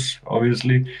videos,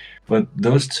 obviously, but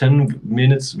those 10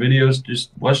 minutes videos,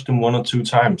 just watch them 1 or 2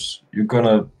 times. You're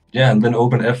gonna, and then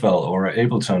open FL or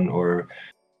Ableton or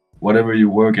whatever you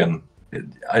work in.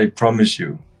 I promise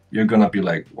you, you're gonna be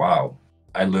like, wow,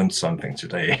 I learned something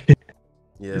today.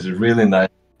 It's a really nice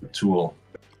tool.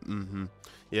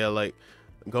 Yeah, like,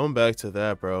 going back to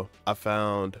that, bro, I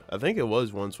think it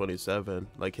was 127,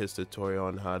 like, his tutorial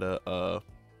on how to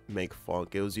make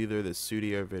funk. It was either the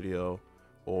studio video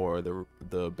or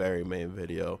the Barry Main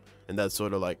video, and that's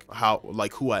sort of like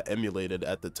who I emulated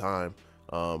at the time.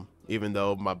 Even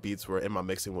though my beats were and my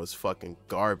mixing was fucking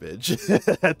garbage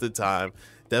at the time,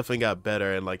 definitely got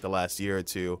better in like the last year or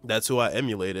two. That's who I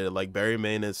emulated. Like, Barry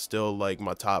Main is still like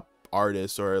my top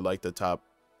artist, or like the top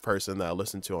person that I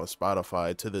listen to on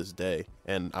Spotify to this day,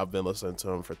 and I've been listening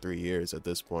to him for 3 years at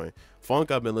this point.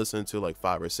 Funk I've been listening to like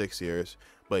 5 or 6 years,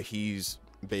 but he's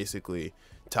basically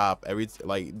top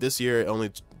like this year. It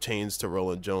only changed to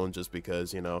Roland Jones just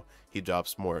because, you know, he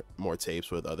drops more tapes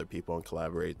with other people and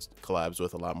collabs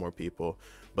with a lot more people.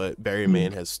 But Barry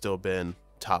Main has still been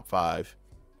top 5,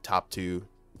 top 2,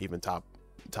 even top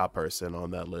person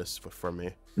on that list for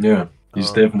me. Yeah,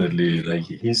 he's definitely, like,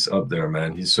 he's up there,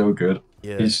 man. He's so good.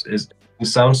 Yeah, he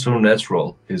sounds so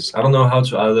natural. I don't know how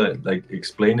to either like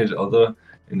explain it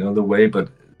in other way, but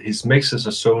his mixes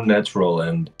are so natural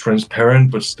and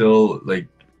transparent, but still like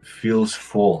feels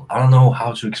full. I don't know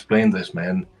how to explain this,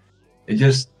 man. It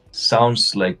just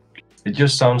sounds like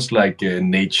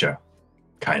nature,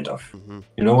 kind of. Mm-hmm.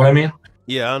 You know what I mean?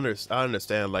 Yeah, I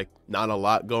understand. Like, not a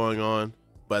lot going on,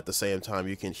 but at the same time,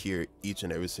 you can hear each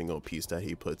and every single piece that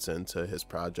he puts into his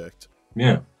project.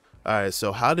 Yeah. All right.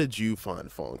 So, how did you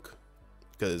find funk?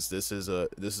 Because this is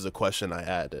a question I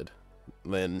added.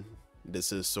 Then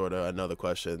this is sort of another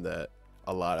question that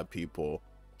a lot of people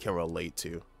can relate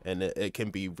to, and it can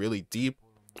be really deep,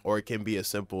 or it can be as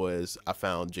simple as I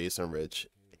found Jason Rich.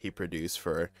 He produced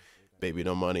for Baby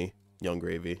No Money, Young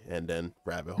Gravy, and then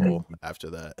Rabbit Hole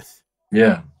after that.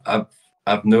 Yeah,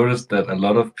 I've noticed that a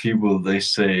lot of people, they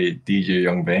say DJ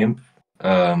Young Vamp,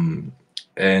 um,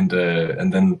 and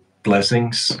then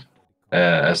Blessings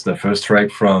as the first track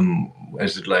from,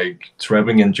 is it like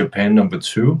Trapping in Japan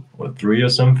 #2 or 3 or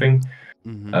something,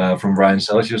 Mm-hmm. from Ryan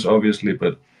Celsius, obviously.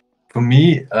 But for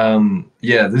me,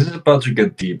 yeah, this is about to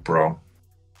get deep, bro.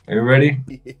 Are you ready?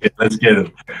 Yeah, let's get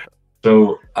it.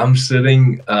 So I'm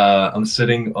sitting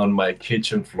on my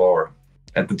kitchen floor.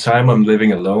 At the time, I'm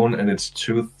living alone, and it's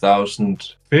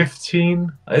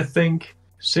 2015, I think,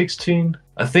 16.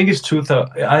 I think it's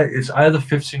 2000. It's either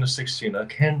 15 or 16. I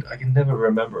can never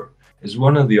remember. It's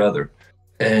one or the other.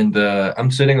 And I'm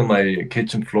sitting on my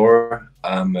kitchen floor.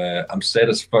 I'm sad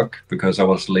as fuck because I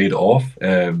was laid off.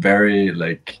 Very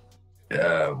like,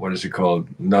 what is it called?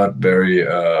 Not very.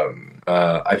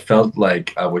 I felt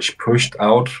like I was pushed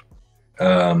out,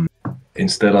 um,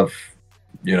 instead of,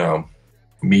 you know,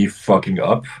 me fucking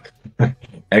up,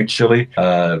 actually.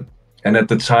 And at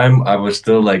the time, I was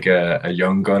still like a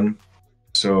young gun,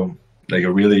 so like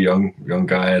a really young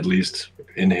guy, at least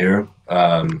in here.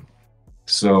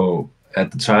 So at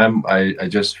the time, I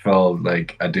just felt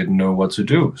like I didn't know what to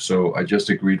do, so I just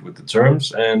agreed with the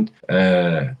terms, and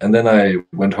then I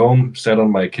went home, sat on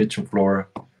my kitchen floor,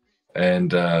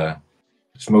 and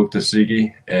smoked a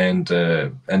ciggy, and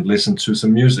listened to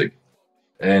some music.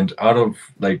 And out of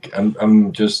like,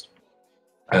 I'm just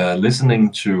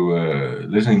listening to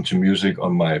music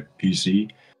on my PC,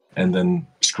 and then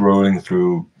scrolling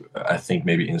through, I think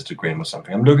maybe Instagram or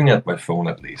something. I'm looking at my phone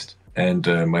at least, and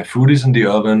my food is in the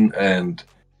oven, and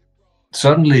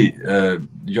suddenly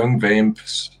Young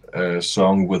Vamp's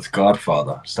song with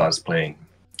Godfather starts playing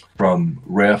from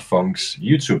Rare Funk's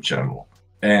YouTube channel.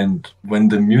 And when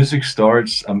the music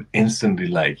starts, I'm instantly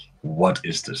like, what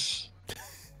is this?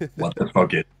 What the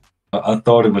fuck is? I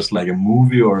thought it was like a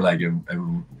movie or like a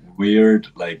weird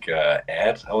like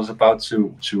ad I was about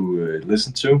to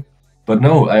listen to. But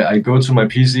no, I go to my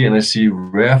PC and I see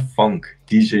Rare Funk,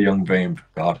 DJ Young Vamp,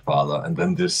 Godfather, and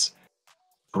then this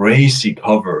crazy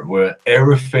cover where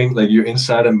everything, like you're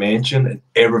inside a mansion and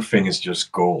everything is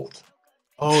just gold.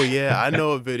 Oh yeah, I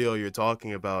know what video you're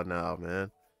talking about now, man.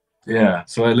 Yeah,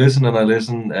 so I listen and I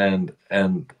listen, and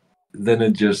then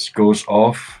it just goes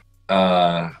off,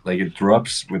 like it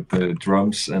drops with the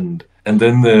drums, and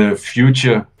then the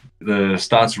Future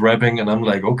starts rapping, and I'm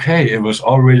like, okay, it was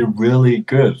already really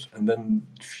good, and then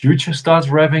Future starts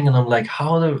rapping, and I'm like,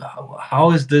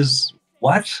 how is this?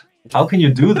 What? How can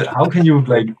you do that? How can you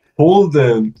like pull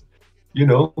the, you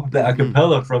know, the Mm-hmm.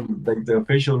 acapella from like the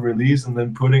official release and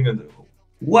then putting it?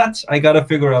 What? I gotta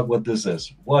figure out what this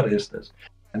is. What is this?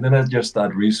 And then I just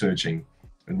start researching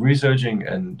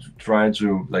and try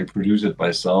to like produce it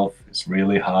myself. It's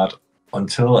really hard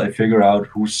until I figure out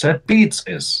who Set Beats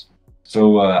is.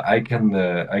 So I can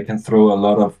throw a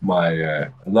lot of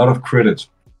credit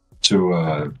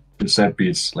to Set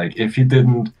Beats. Like if he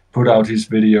didn't put out his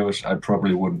videos, I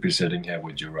probably wouldn't be sitting here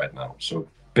with you right now. So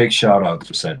big shout out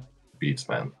to Set Beats,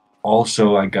 man.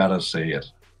 Also, I gotta say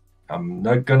it. I'm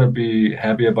not gonna be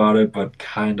happy about it, but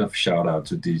kind of shout out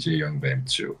to DJ Young Bam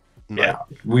too. Like, Yeah,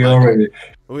 we like already.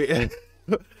 we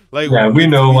like Yeah, we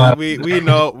know what. we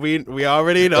know we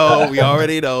already know we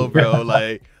already know, bro.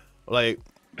 Like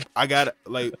I got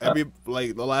like every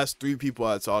like the last 3 people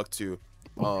I talked to,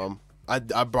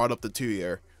 I brought up the 2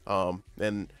 year,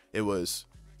 and it was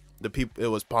the people, it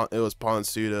was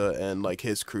Ponsuda and like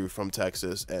his crew from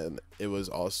Texas, and it was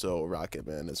also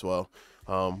Rocketman as well.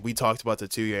 We talked about the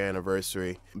 2 year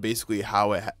anniversary, basically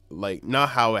how it like not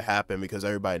how it happened because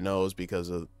everybody knows because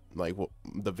of like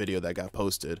the video that got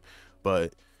posted,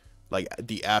 but like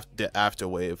the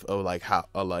afterwave of like how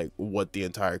like what the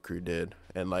entire crew did,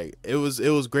 and like it was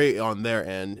great on their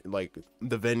end. Like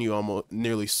the venue almost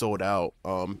nearly sold out,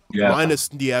 Yeah. minus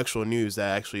the actual news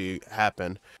that actually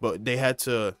happened, but they had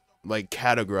to like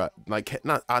categorize, like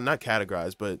not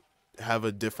categorize, but have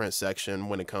a different section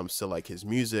when it comes to like his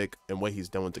music and what he's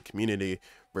done with the community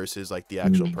versus like the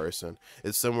actual Mm, person.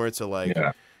 It's similar to like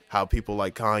yeah. how people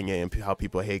like Kanye and how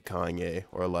people hate Kanye,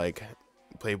 or like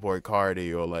Playboy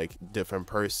Cardi or like different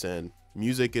person.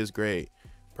 Music is great.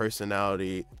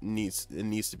 Personality needs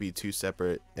to be two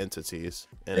separate entities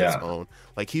in its own.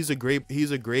 Like he's a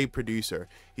great producer.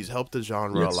 He's helped the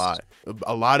genre a lot.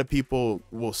 A lot of people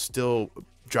will still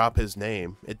drop his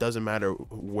name. It doesn't matter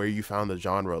where you found the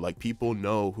genre. Like people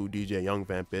know who DJ Young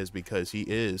Vamp is because he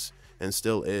is and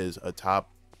still is a top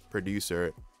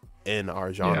producer in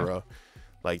our genre.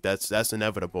 Like that's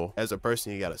inevitable. As a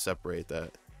person, you got to separate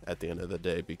that at the end of the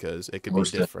day, because it could be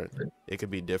different. It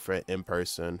could be different in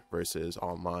person versus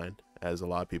online, as a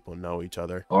lot of people know each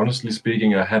other. Honestly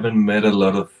speaking, I haven't met a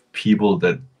lot of people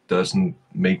that doesn't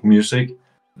make music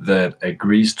that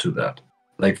agrees to that.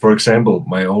 Like, for example,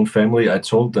 my own family, I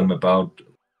told them about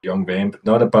Young Vamp,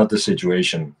 not about the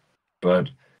situation, but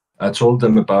I told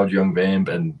them about Young Vamp,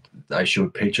 and I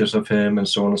showed pictures of him and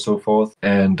so on and so forth.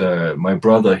 And my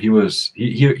brother, he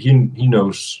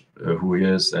knows who he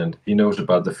is, and he knows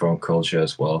about the funk culture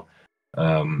as well.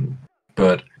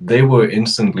 But they were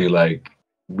instantly like,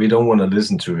 we don't want to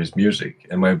listen to his music.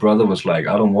 And my brother was like,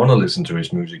 I don't want to listen to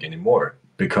his music anymore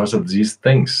because of these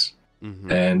things.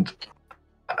 And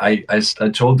I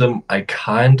told them I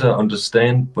kind of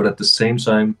understand, but at the same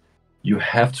time, you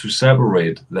have to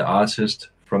separate the artist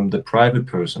from the private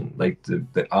person, like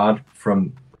the art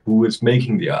from who is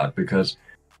making the art, because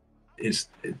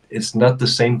it's not the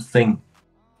same thing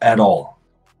at all.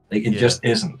 Like it just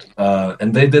isn't.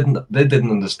 And they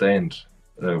didn't understand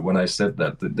when I said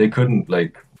that. They couldn't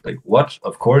like what?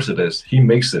 Of course it is. He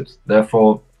makes it.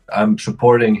 Therefore, I'm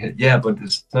supporting him. Yeah, but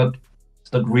it's not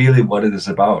really what it is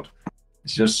about.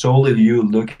 It's just solely you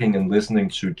looking and listening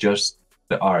to just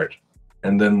the art,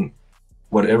 and then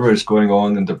whatever is going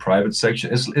on in the private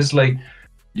section. It's like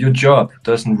your job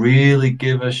doesn't really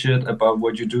give a shit about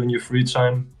what you do in your free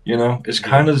time. You know, it's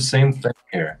kind of the same thing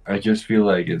here. I just feel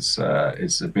like it's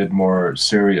a bit more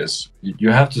serious. You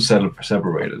have to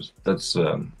separate it. That's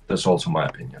also my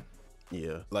opinion.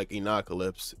 Yeah, like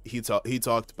Enocalypse, he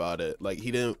talked about it. Like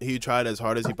he tried as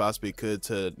hard as he possibly could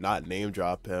to not name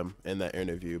drop him in that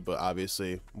interview, but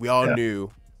obviously we all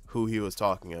knew who he was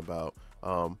talking about.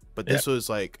 But this was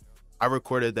like, I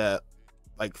recorded that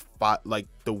like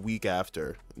the week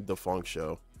after the Funk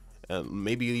show, and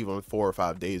maybe even 4 or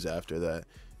 5 days after that,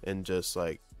 and just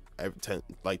like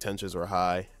tensions were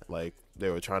high. Like they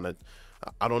were trying to,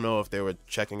 I don't know if they were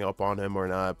checking up on him or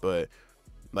not, but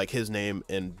like his name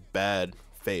in bad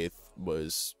faith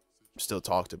was still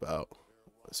talked about.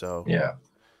 So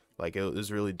like it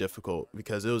was really difficult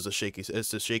because it's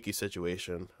a shaky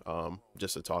situation,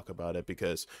 just to talk about it,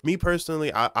 because me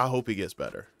personally, I hope he gets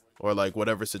better, or like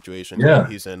whatever situation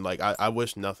he's in. Like I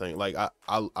wish nothing. Like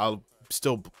I'll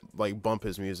still like bump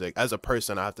his music. As a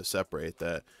person, I have to separate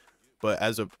that, but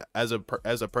as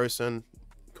a person,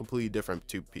 completely different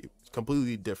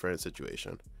completely different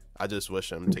situation. I just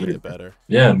wish him to get better.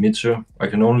 Yeah, me too. I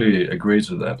can only agree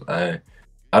to that.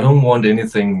 I don't want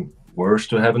anything worse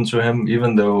to happen to him,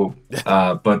 even though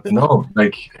but no,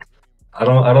 like I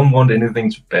don't want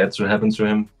anything bad to happen to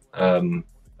him.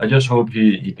 I just hope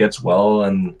he gets well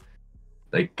and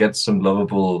like gets some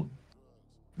lovable,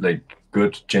 like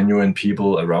good, genuine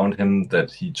people around him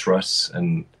that he trusts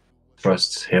and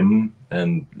trusts him,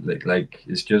 and like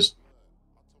it's just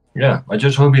I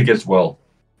just hope he gets well,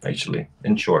 actually,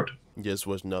 in short. Just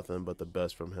wish nothing but the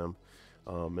best from him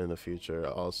in the future.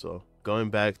 Also, going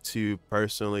back to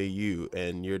personally you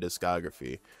and your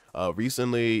discography,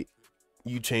 recently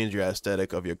you changed your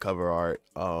aesthetic of your cover art.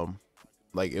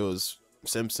 Like it was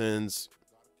Simpsons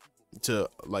to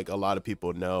like a lot of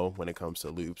people know when it comes to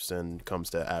loops and comes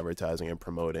to advertising and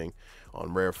promoting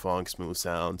on Rare Funk, Smooth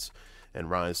Sounds, and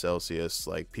Ryan Celsius.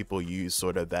 Like people use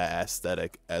sort of that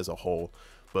aesthetic as a whole.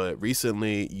 But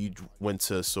recently you went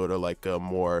to sort of like a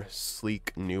more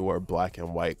sleek, newer black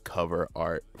and white cover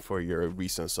art for your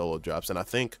recent solo drops. And I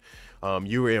think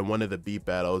you were in one of the beat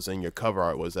battles, and your cover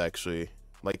art was actually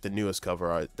like the newest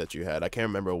cover art that you had. I can't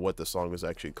remember what the song was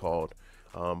actually called.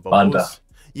 But Banda.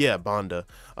 Banda.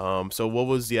 So what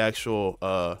was the actual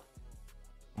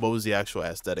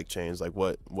aesthetic change? Like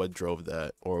what drove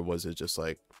that, or was it just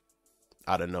like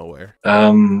out of nowhere?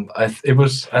 I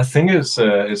think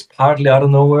it's partly out of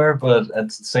nowhere, but at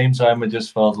the same time, I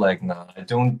just felt like, nah, I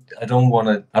don't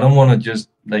want to just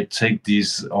like take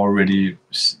these already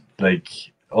like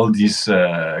all these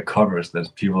covers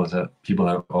that people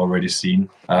have already seen.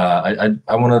 I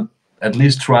want to at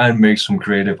least try and make some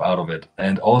creative out of it,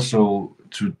 and also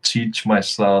to teach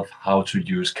myself how to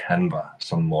use Canva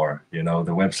some more. You know,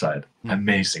 the website,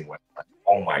 amazing website.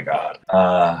 Oh my god.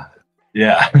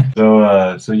 Yeah.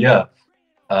 So yeah,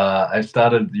 I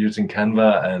started using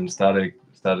Canva and started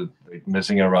like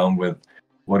messing around with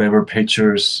whatever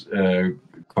pictures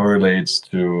correlates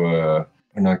to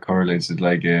or not correlates it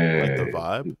like the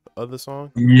vibe of the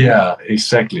song. yeah,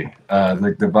 exactly. Okay.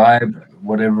 Like the vibe,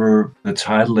 whatever the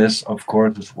title is, of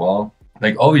course, as well.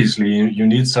 Like obviously, you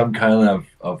need some kind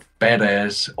of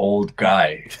badass old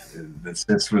guy that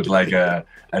sits with like a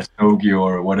shogi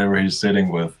or whatever he's sitting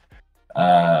with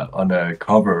on a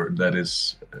cover that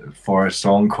is for a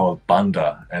song called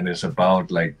Banda and is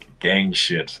about like gang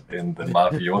shit in the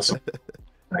mafioso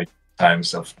like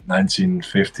times of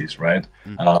 1950s, right?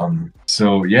 Mm.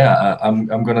 So yeah,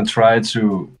 I'm gonna try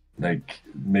to like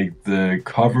make the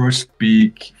cover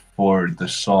speak for the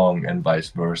song and vice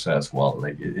versa as well.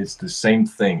 Like it's the same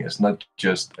thing. It's not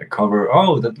just a cover.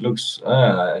 Oh, that looks.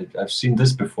 I've seen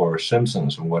this before,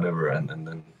 Simpsons or whatever, and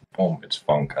then boom, it's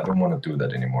funk. I don't want to do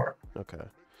that anymore. Okay.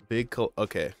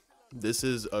 Okay. This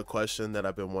is a question that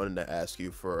I've been wanting to ask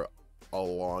you for a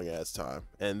long ass time,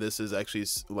 and this is actually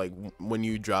like when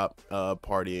you drop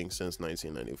partying since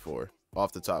 1994.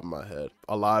 Off the top of my head,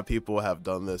 a lot of people have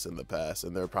done this in the past,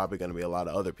 and there are probably going to be a lot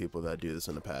of other people that do this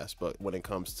in the past. But when it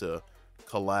comes to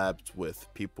collabs with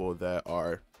people that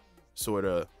are sort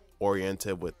of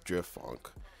oriented with Drift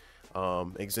Phonk,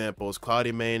 examples: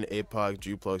 Cloudy Main, APOC,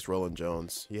 Juplex, Roland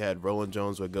Jones. You had Roland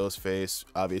Jones with Ghostface.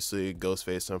 Obviously,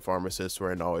 Ghostface and Pharmacist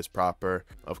weren't always proper.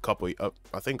 I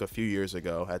think a few years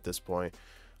ago at this point,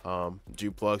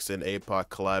 Juplex and APOC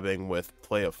collabing with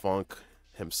PlayaPhonk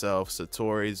himself,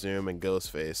 Satori, Zoom, and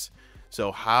Ghostface.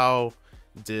 So how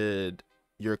did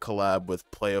your collab with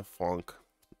PlayaPhonk,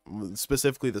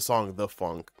 specifically the song The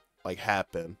Funk, like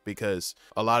happen? Because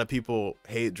a lot of people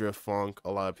hate Drift Phonk, a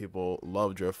lot of people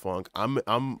love Drift Phonk.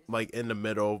 I'm like in the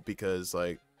middle because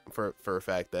like for a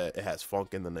fact that it has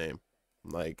funk in the name.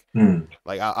 Like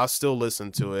I'll still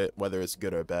listen to it whether it's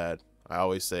good or bad. I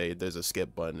always say there's a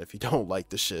skip button if you don't like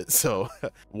the shit. So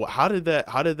how did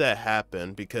that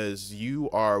happen? Because you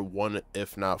are one,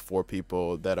 if not four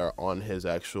people that are on his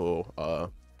actual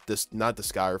not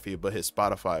discography, but his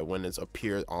Spotify. When it's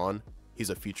appeared on, he's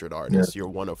a featured artist. You're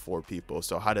one of four people.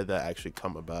 So how did that actually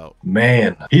come about?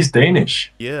 Man, he's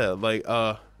Danish. Yeah, like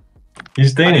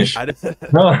he's Danish.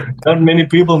 No, not many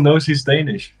people knows he's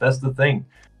Danish. That's the thing.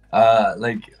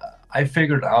 Like I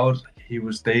figured out he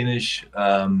was Danish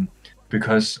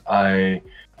because I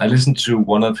listened to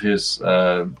one of his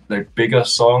like bigger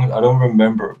songs. I don't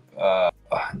remember.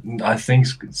 I think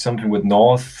something with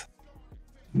North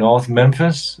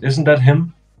Memphis. Isn't that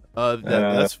him?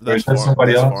 That's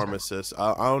somebody else? Pharmacist.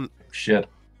 I don't. Shit.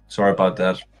 Sorry about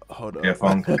that. Hold on. Yeah,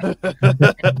 Funk.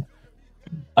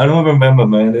 I don't remember,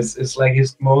 man. It's like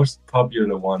his most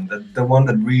popular one. The one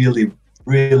that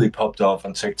really popped off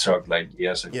on TikTok like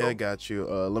years ago. Yeah, I got you.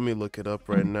 Let me look it up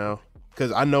right now.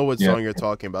 Because I know what song you're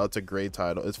talking about. It's a great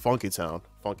title. It's Funky Town.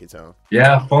 Funky Town.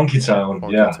 Yeah, Funky Town.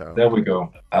 Town. There we go.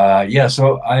 Yeah,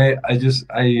 so I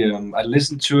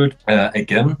listened to it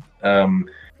again. And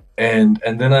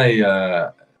then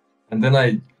I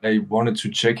wanted to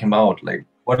check him out. Like,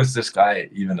 what is this guy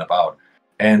even about?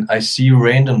 And I see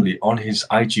randomly on his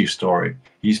IG story,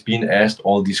 he's been asked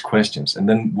all these questions. And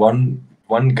then one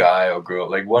guy or girl,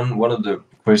 like one of the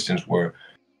questions were,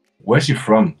 where's he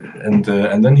from? And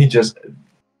then he just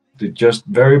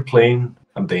very plain,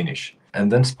 I'm Danish.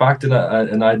 And then sparked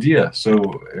an idea. So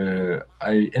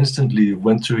I instantly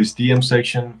went to his DM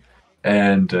section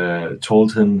and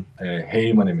told him,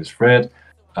 hey, my name is Fred.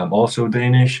 I'm also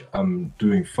Danish. I'm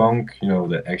doing funk,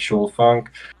 the actual funk.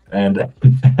 And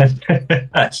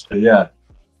yeah.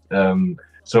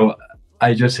 So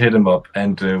I just hit him up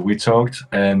and we talked.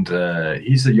 And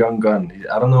he's a young gun.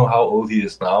 I don't know how old he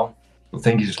is now. I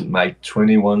think he's like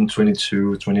 21,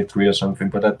 22, 23 or something.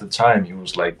 But at the time, he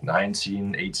was like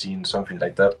 19, 18, something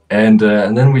like that. And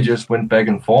then we just went back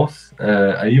and forth.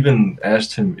 I even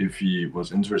asked him if he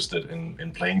was interested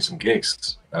in playing some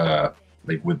gigs,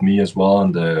 like with me as well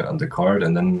on the card.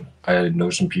 And then I know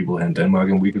some people here in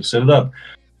Denmark and we could set it up.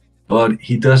 But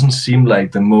he doesn't seem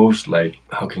like the most, like,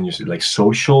 how can you say, like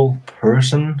social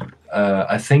person.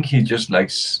 I think he just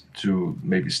likes to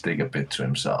maybe stick a bit to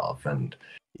himself and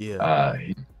he's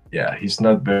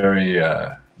not very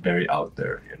out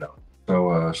there,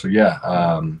 So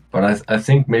yeah, but I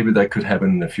think maybe that could happen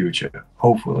in the future.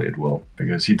 Hopefully it will,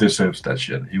 because he deserves that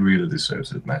shit. He really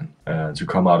deserves it, man. To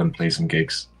come out and play some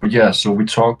gigs. But yeah, so we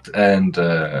talked and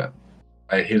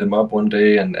I hit him up one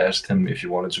day and asked him if he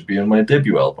wanted to be on my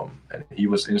debut album, and he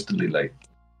was instantly like,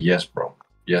 "Yes, bro.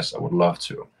 Yes, I would love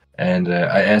to." And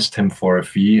I asked him for a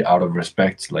fee out of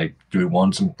respect, like, do you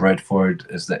want some bread for it?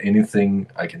 Is there anything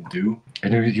I can do?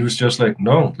 And he was just like,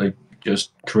 no, like,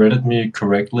 just credit me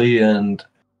correctly and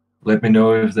let me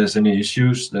know if there's any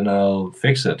issues, then I'll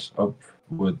fix it up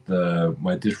with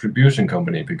my distribution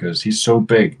company because he's so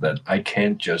big that I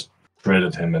can't just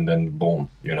credit him and then boom,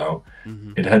 you know.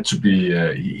 It had to be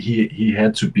he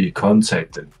had to be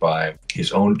contacted by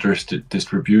his own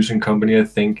distribution company, I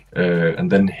think,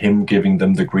 and then him giving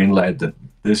them the green light that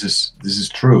this is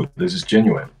true, this is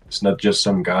genuine. It's not just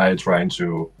some guy trying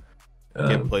to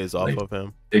get plays off of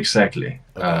him. Exactly.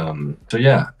 Okay. So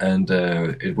yeah, and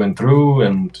it went through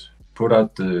and put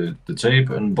out the tape,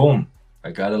 and boom,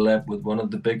 I got a lab with one of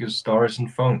the biggest stars in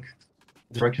funk.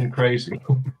 Freaking crazy.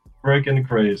 Freaking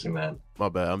crazy, man. My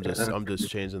bad. I'm just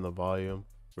changing the volume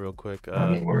real quick.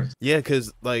 No worries. Yeah,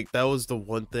 because like that was the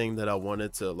one thing that I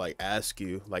wanted to like ask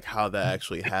you, like how that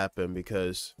actually happened,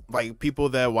 because like people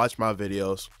that watch my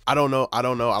videos, I don't know.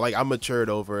 Like I matured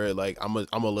over it. Like I'm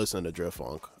a listen to Drift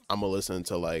Phonk. I'm gonna listen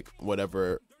to like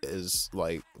whatever is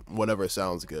like whatever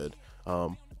sounds good.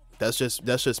 That's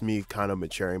just me kind of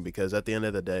maturing, because at the end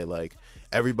of the day, like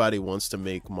everybody wants to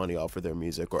make money off of their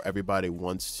music, or everybody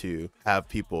wants to have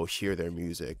people hear their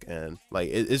music, and like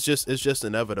it's just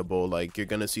inevitable. Like you're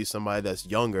gonna see somebody that's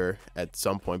younger at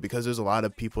some point, because there's a lot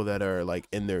of people that are like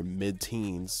in their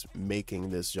mid-teens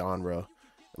making this genre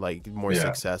like more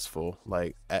successful.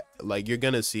 Like you're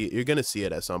gonna see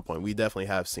it at some point. We definitely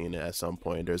have seen it at some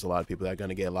point. There's a lot of people that are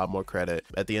gonna get a lot more credit.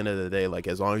 At the end of the day, like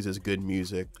as long as it's good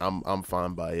music, I'm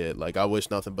fine by it. Like I wish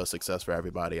nothing but success for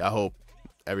everybody. I hope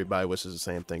everybody wishes the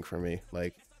same thing for me.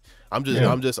 Like I'm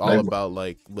just all about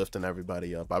like lifting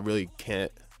everybody up. I really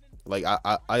can't, like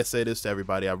I say this to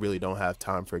everybody, I really don't have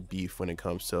time for beef when it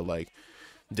comes to like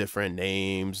different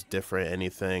names, different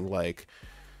anything. Like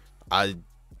I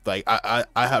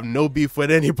have no beef with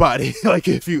anybody. Like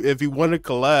if you want to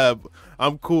collab,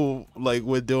 I'm cool like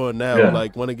with doing that.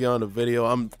 Like want to get on a video,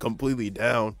 I'm completely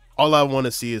down. All I want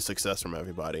to see is success from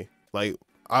everybody. Like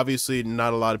obviously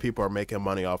not a lot of people are making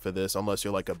money off of this unless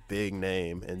you're like a big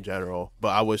name in general, but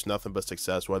I wish nothing but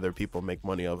success, whether people make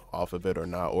money off of it or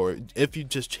not, or if you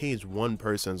just change one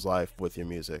person's life with your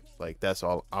music. Like that's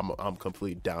all. I'm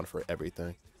completely down for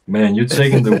everything. Man, you're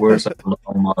taking the words out of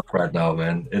my mouth right now,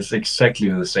 man. It's exactly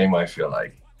the same, I feel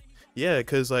like. Yeah,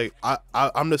 because like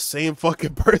I'm the same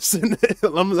fucking person.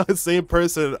 I'm the same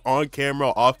person on camera,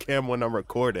 off camera when I'm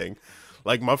recording.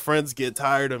 Like my friends get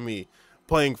tired of me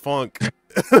playing funk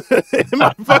in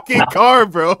my fucking car,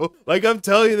 bro. Like I'm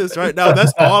telling you this right now,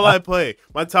 that's all I play.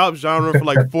 My top genre for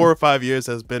like 4 or 5 years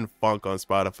has been funk on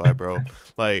Spotify, bro.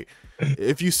 Like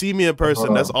if you see me in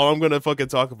person, that's all I'm gonna fucking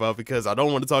talk about, because I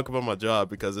don't want to talk about my job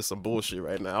because it's some bullshit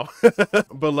right now.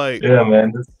 But like, yeah,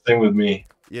 man, that's the thing with me.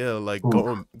 Yeah, like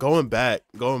going back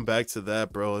to that,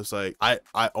 bro. It's like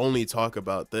I only talk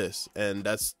about this, and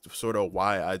that's sort of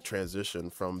why I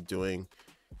transitioned from doing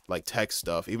like tech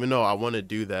stuff, even though I want to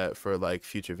do that for like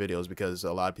future videos, because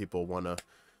a lot of people want to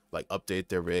like update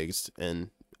their rigs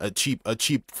in a cheap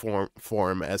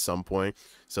form at some point,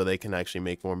 so they can actually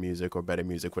make more music or better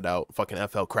music without fucking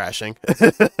FL crashing.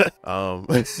 We've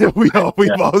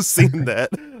all seen that.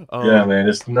 Yeah, man,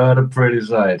 it's not a pretty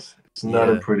sight. It's not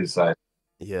a pretty sight.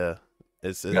 Yeah,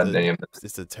 it's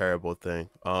a terrible thing.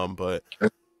 But I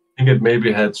think it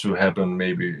maybe had to happen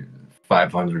maybe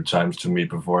 500 times to me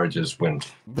before I just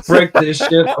went, break this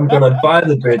shit. I'm gonna buy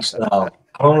the bitch now.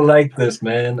 I don't like this,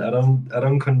 man. I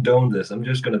don't condone this. I'm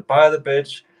just gonna buy the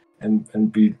bitch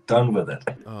and be done with it.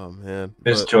 Oh man,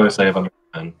 best choice I ever made,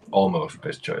 man. Almost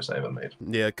best choice I ever made.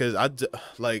 Yeah, because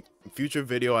like future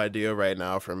video idea right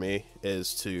now for me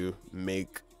is to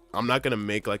make. I'm not gonna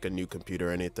make like a new computer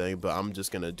or anything, but I'm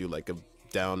just gonna do like a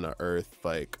down to earth,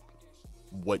 like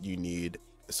what you need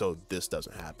so this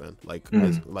doesn't happen. Like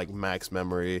like max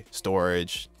memory,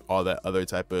 storage, all that other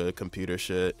type of computer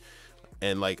shit,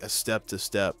 and like a step to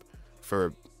step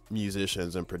for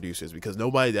musicians and producers, because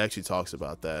nobody actually talks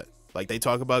about that. Like they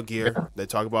talk about gear, they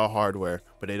talk about hardware,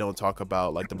 but they don't talk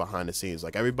about like the behind the scenes.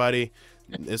 Like everybody,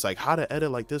 it's like how to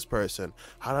edit like this person,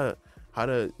 how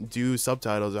to do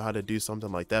subtitles or how to do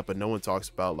something like that, but no one talks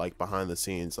about like behind the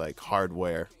scenes, like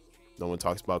hardware. No one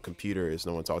talks about computers.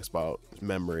 No one talks about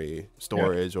memory,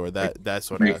 storage, or that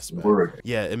sort of aspect.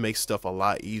 Yeah, it makes stuff a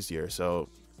lot easier. So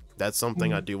that's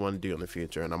something I do want to do in the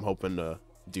future, and I'm hoping to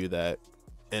do that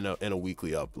in a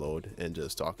weekly upload and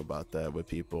just talk about that with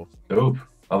people. Dope.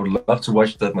 I would love to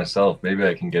watch that myself. Maybe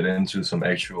I can get into some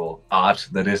actual art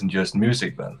that isn't just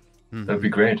music then. That'd be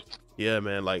great. Yeah,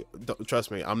 man. Like, trust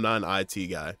me, I'm not an IT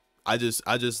guy. I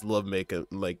just love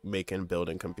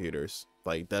building computers.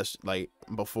 Like that's like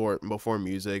before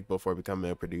music, before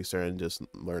becoming a producer and just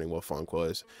learning what funk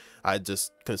was, I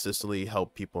just consistently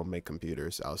help people make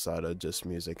computers outside of just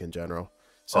music in general.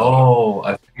 So,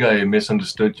 I think I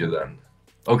misunderstood you then.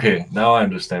 Okay, now I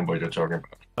understand what you're talking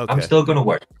about. Okay. I'm still gonna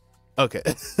watch. Okay.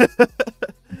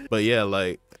 But yeah,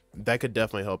 like that could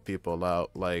definitely help people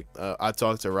out. Like I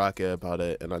talked to Rocket about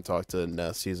it, and I talked to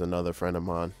Ness. He's another friend of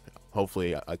mine.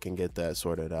 Hopefully I can get that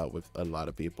sorted out with a lot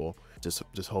of people. Just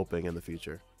hoping in the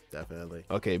future. Definitely.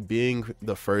 Okay, being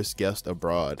the first guest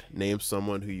abroad, name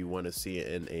someone who you want to see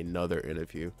in another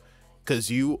interview. Cause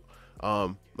you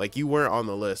like you weren't on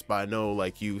the list, but I know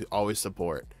like you always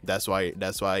support. That's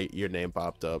why your name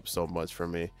popped up so much for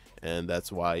me. And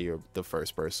that's why you're the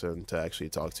first person to actually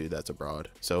talk to that's abroad.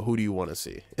 So who do you want to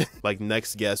see? Like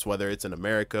next guest, whether it's in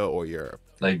America or Europe.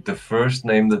 Like the first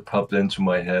name that popped into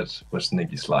my head was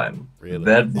Nicky Slime. Really?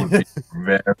 That would be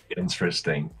very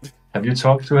interesting. Have you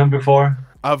talked to him before?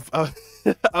 I've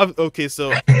okay,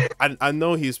 so I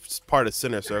know he's part of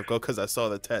Center Circle because I saw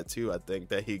the tattoo I think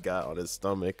that he got on his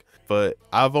stomach. But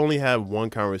I've only had one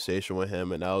conversation with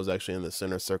him, and I was actually in the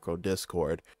Center Circle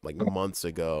Discord like months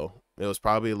ago. It was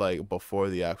probably like before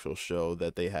the actual show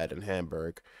that they had in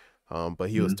Hamburg.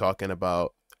 But he was talking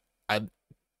about I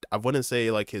wouldn't say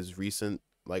like his recent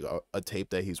like a tape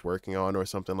that he's working on or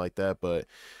something like that, but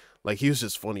like he was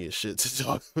just funny as shit to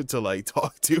talk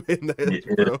to in there,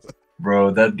 bro.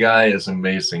 Bro, that guy is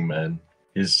amazing, man.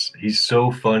 He's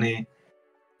so funny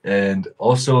and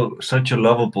also such a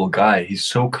lovable guy. He's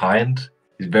so kind.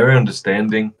 He's very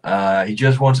understanding. He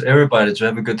just wants everybody to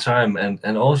have a good time.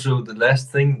 And also the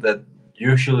last thing that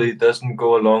usually doesn't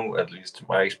go along, at least to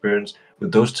my experience,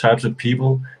 with those types of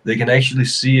people, they can actually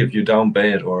see if you're down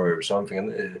bad or something.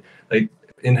 And like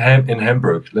in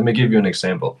Hamburg, let me give you an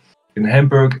example. In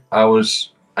Hamburg, I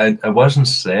wasn't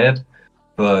sad,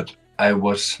 but I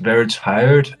was very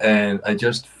tired, and I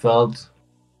just felt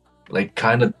like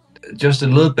kind of just a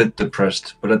little bit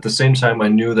depressed. But at the same time, I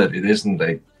knew that it isn't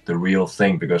like the real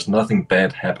thing because nothing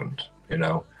bad happened, you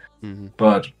know.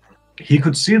 But he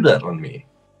could see that on me,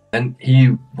 and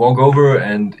he walked over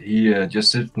and he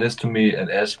just sits next to me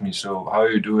and asked me, "So how are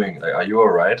you doing? Like, are you all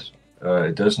right?"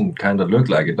 It doesn't kind of look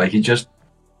like it. Like he just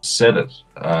said it,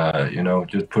 you know,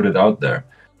 just put it out there.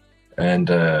 And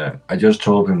I just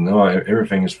told him, no,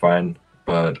 everything is fine,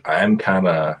 but I am kind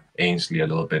of Ainsley a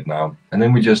little bit now. And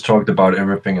then we just talked about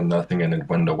everything and nothing, and it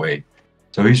went away.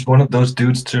 So he's one of those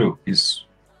dudes too. He's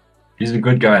a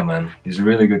good guy, man. He's a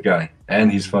really good guy,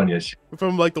 and he's funny as shit.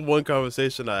 From like the one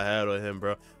conversation I had with him,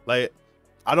 bro. Like,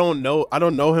 I don't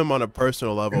know him on a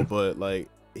personal level, but like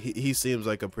he seems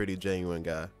like a pretty genuine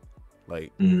guy.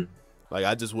 Like. Like,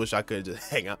 I just wish I could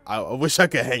just hang out. I wish I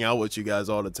could hang out with you guys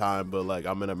all the time, but like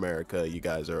I'm in America, you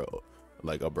guys are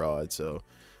like abroad, so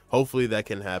hopefully that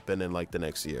can happen in like the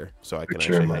next year, so I can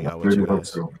actually hang out with you guys.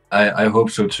 So. I hope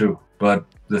so too. But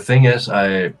the thing is,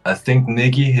 I think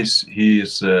Nicky, he's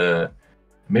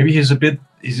maybe he's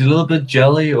a little bit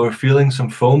jelly or feeling some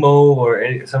FOMO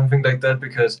or something like that,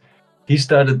 because he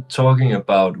started talking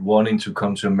about wanting to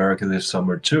come to America this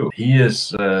summer too. He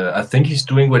is, I think he's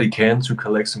doing what he can to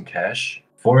collect some cash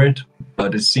for it,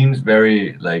 but it seems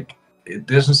very like, it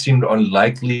doesn't seem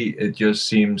unlikely. It just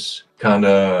seems kind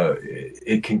of,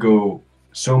 it can go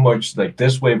so much like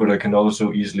this way, but it can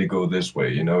also easily go this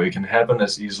way. You know, it can happen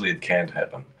as easily it can't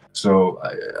happen. So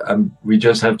we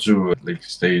just have to like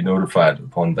stay notified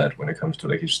upon that when it comes to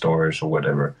like his stories or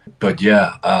whatever. But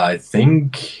yeah, I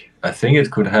think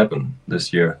it could happen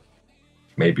this year,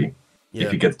 maybe,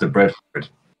 if he gets the bread for it.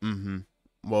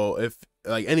 Well, if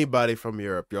like anybody from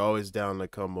Europe, you're always down to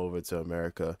come over to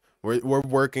America. We're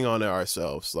working on it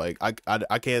ourselves. Like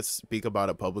I can't speak about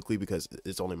it publicly because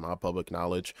it's only my public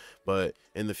knowledge. But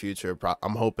in the future,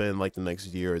 I'm hoping like the next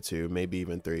year or two, maybe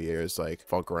even 3 years, like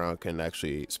Funk Around can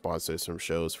actually sponsor some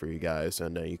shows for you guys,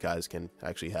 and then you guys can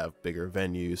actually have bigger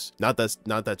venues. Not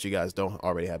that you guys don't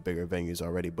already have bigger venues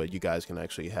already, but you guys can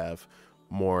actually have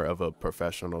more of a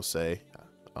professional say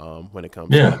when it comes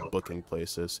to like, booking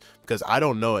places, because I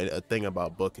don't know a thing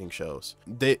about booking shows.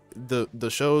 The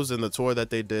shows and the tour that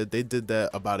they did that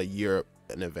about a year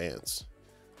in advance,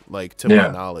 like to my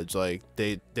knowledge. Like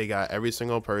they got every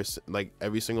single person, like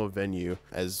every single venue,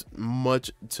 as much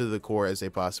to the core as they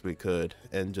possibly could,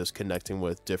 and just connecting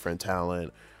with different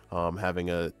talent, having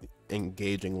a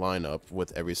engaging lineup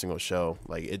with every single show.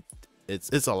 Like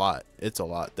it's a lot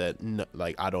that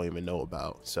like I don't even know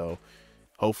about. So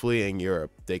hopefully in Europe,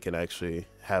 they can actually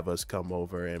have us come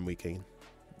over and we can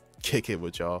kick it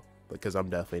with y'all, because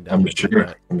I'm definitely down.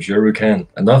 I'm sure we can.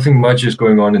 And nothing much is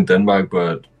going on in Denmark,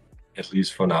 but at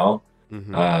least for now.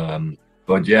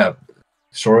 But yeah,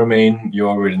 Soramain, you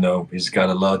already know, he's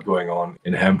got a lot going on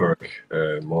in Hamburg,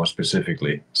 more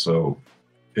specifically. So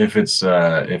if it's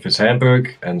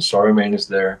Hamburg and Soramain is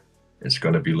there, it's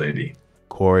gonna be lady.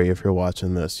 Corey, if you're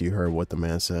watching this, you heard what the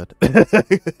man said.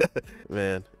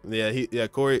 Man, yeah,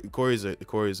 Corey's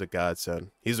a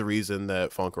godsend. He's the reason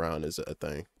that Funk Round is a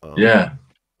thing. Yeah,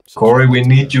 So Corey, shout out we to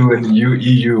need him. you in the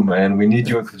EU, man. We need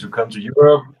you to come to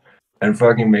Europe and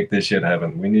fucking make this shit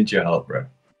happen. We need your help, bro.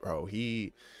 Bro,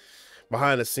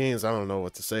 behind the scenes, I don't know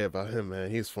what to say about him, man.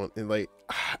 He's fun, and like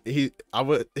he's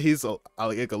like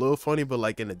a little funny, but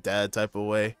like in a dad type of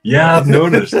way. Yeah, I've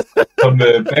noticed from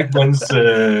Beckman's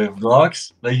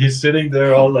vlogs. Like he's sitting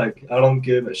there all like, I don't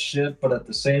give a shit, but at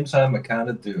the same time, I kind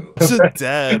of do. He's a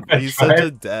dad. He's such Right?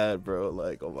 a dad, bro.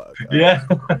 Like, oh my god. Yeah.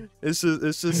 It's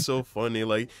just so funny.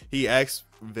 Like he acts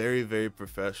very, very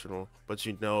professional, but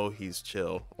you know he's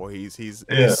chill, or he's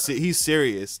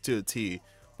serious to a T,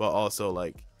 but also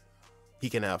like he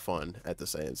can have fun at the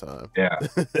same time. Yeah.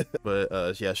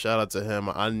 But yeah, shout out to him.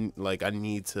 I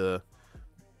need to.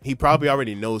 He probably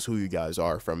already knows who you guys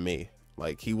are from me.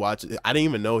 Like he watches. I didn't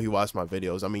even know he watched my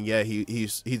videos. I mean, yeah,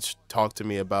 he's talked to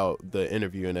me about the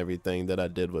interview and everything that I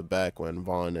did with Beck when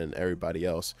Vaughn and everybody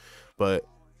else, but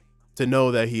to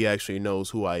know that he actually knows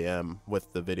who I am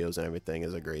with the videos and everything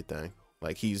is a great thing.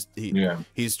 Like he's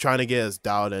trying to get us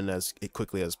dialed in as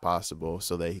quickly as possible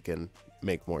so that he can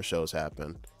make more shows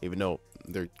happen. Even though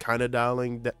they're kind of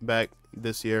dialing back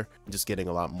this year, just getting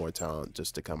a lot more talent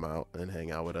just to come out and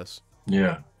hang out with us.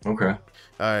 Yeah. Okay.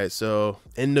 All right. So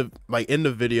in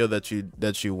the video that you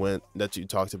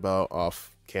talked about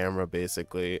off camera,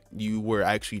 basically you were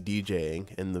actually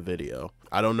DJing in the video.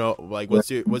 I don't know, like what's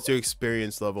your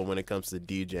experience level when it comes to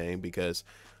DJing, because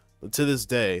to this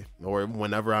day, or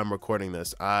whenever I'm recording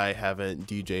this, I haven't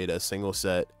DJ'd a single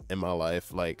set in my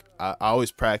life. Like I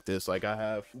always practice. Like I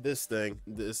have this thing.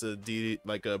 This is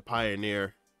like a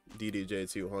Pioneer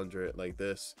DDJ 200, like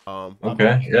this.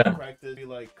 Okay. Yeah. Practice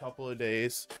like a couple of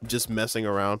days, just messing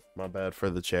around. My bad for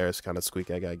the chair. It's kind of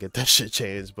squeaky. I gotta get that shit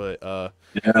changed. But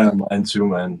yeah, mine too,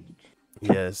 man.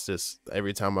 yeah, it's just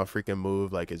every time I freaking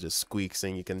move, like it just squeaks,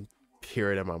 and you can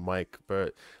hear it in my mic.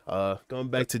 But going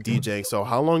back to DJing, so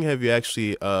how long have you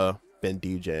actually been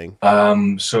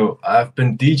DJing? So I've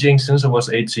been DJing since I was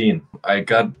 18. I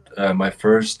got my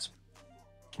first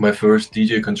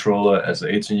DJ controller as an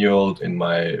 18-year-old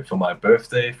for my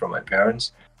birthday from my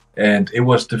parents, and it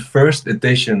was the first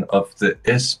edition of the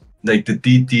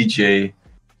DDJ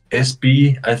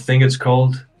SB, I think it's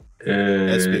called.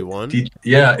 SB1.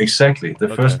 Yeah, exactly.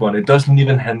 The first one. It doesn't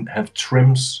even have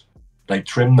trims, like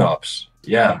trim knobs.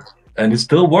 Yeah, and it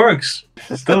still works.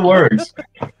 It still works.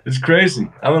 It's crazy.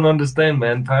 I don't understand,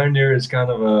 man. Pioneer is kind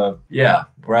of a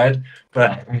right,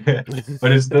 but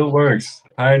but it still works.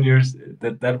 Pioneers,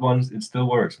 that one, it still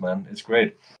works, man. It's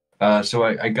great. So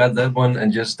I got that one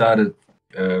and just started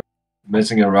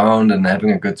messing around and having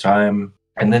a good time,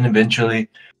 and then eventually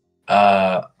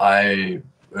I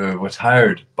was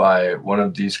hired by one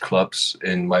of these clubs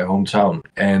in my hometown,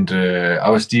 and I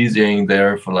was DJing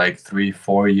there for like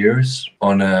 3-4 years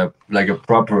on a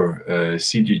proper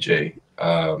CDJ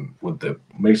with the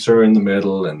mixer in the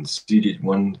middle and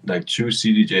two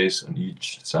CDJs on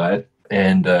each side,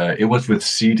 and it was with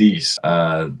CDs.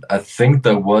 I think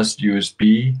there was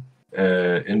USB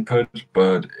input,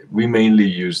 but we mainly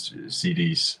used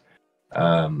CDs.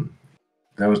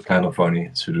 That was kind of funny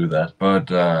to do that, but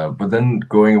then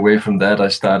going away from that, I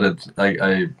started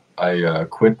I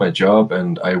quit my job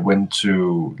and I went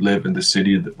to live in the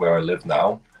city where I live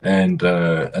now, and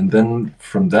then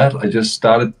from that I just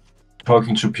started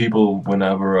talking to people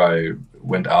whenever I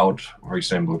went out. For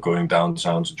example, going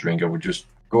downtown to drink, I would just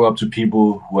go up to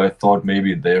people who I thought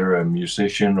maybe they're a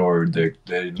musician or they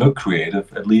look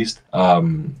creative at least,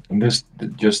 and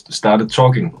just started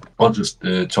talking. I'll just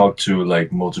talk to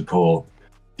like multiple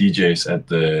DJs at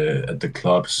the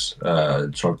clubs,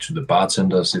 talk to the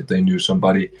bartenders if they knew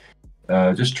somebody,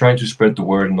 just trying to spread the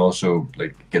word and also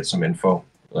like get some info,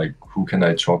 like who can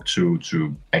I talk to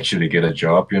actually get a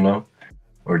job,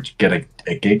 or to get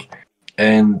a gig.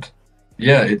 And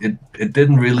yeah, it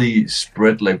didn't really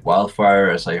spread like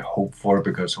wildfire as I hoped for,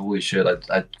 because holy shit,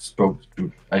 I spoke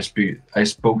to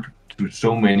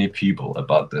so many people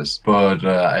about this, but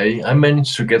I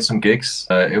managed to get some gigs.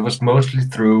 It was mostly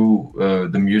through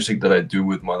the music that I do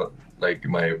with my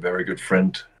very good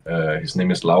friend. His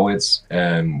name is Lauritz,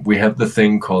 and we have the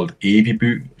thing called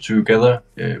Eviby together,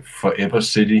 Forever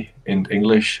City in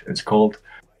English it's called.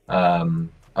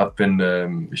 I've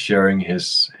been sharing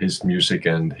his music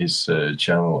and his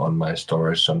channel on my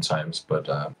stories sometimes, but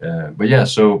yeah,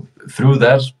 so through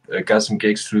that I got some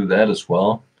gigs through that as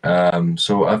well.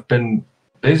 So I've been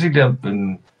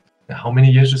how many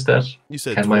years is that? You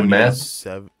said Can my math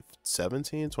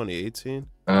 2018?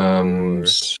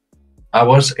 I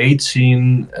was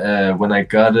 18 when I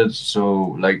got it.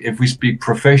 So, like, if we speak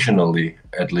professionally,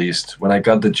 at least, when I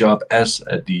got the job as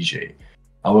a DJ,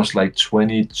 I was like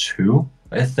 22,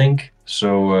 I think.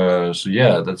 So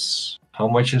yeah, that's how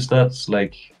much is that? It's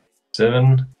like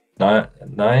seven,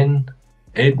 nine,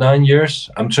 9 years.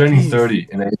 I'm turning Jeez. 30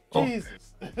 in April.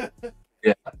 Jesus.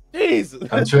 Yeah, Jesus.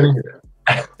 I'm turning.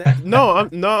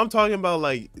 I'm talking about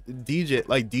like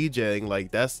DJing,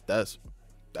 like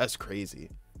that's crazy.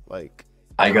 Like,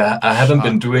 I haven't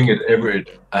been shocked, doing bro.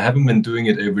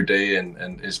 it every day, and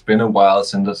it's been a while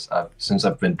since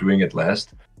I've been doing it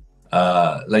last.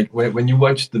 Like when you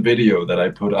watch the video that I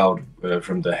put out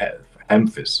from the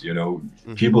Hamfist,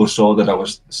 Hmm. people saw that I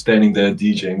was standing there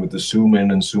DJing with the zoom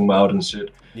in and zoom out and shit.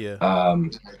 Yeah.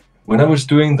 Um, when I was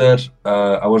doing that,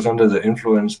 I was under the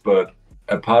influence, but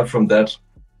apart from that,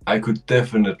 I could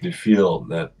definitely feel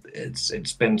that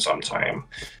it's been some time.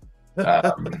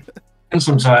 Um, Spent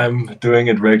some time doing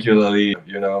it regularly.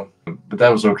 But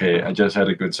that was okay. I just had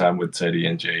a good time with Teddy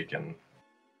and Jake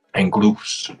and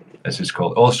Gloops, as it's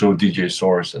called. Also DJ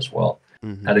Source as well.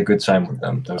 Hmm. Had a good time with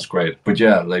them. That was great. But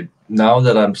yeah, like now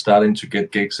that I'm starting to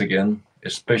get gigs again,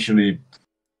 especially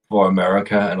for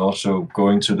America and also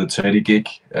going to the Teddy gig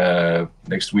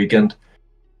next weekend.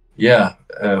 Yeah,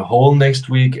 whole next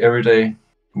week every day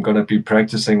I'm gonna be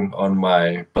practicing on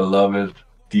my beloved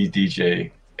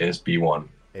DDJ SB1.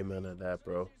 Amen to that,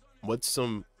 bro.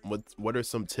 What are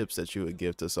some tips that you would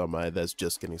give to somebody that's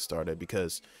just getting started?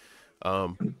 Because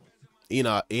um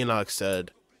Enoch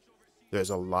said there's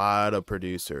a lot of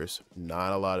producers,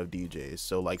 not a lot of DJs.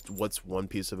 So like, what's one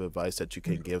piece of advice that you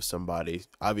can give somebody?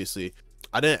 Obviously,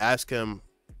 I didn't ask him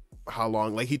how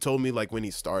long. Like, he told me like when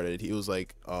he started, he was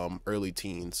like early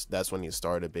teens. That's when he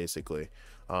started basically.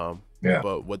 Um, Yeah.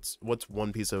 but what's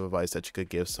one piece of advice that you could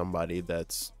give somebody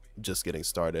that's just getting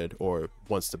started or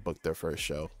wants to book their first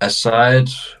show? Aside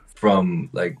from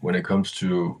like when it comes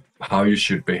to how you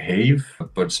should behave,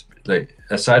 but like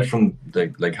aside from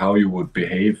like how you would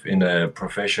behave in a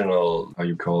professional, how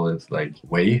you call it, like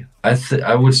way,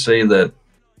 I would say that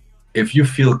if you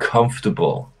feel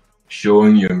comfortable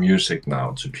showing your music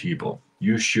now to people,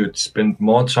 you should spend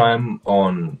more time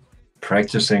on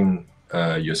practicing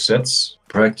your sets,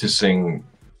 practicing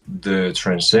the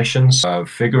transitions,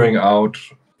 figuring out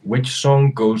which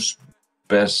song goes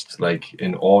best, like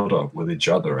in order with each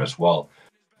other as well.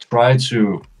 Try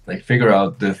to like figure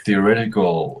out the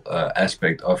theoretical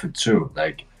aspect of it too.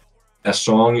 Like a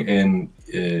song in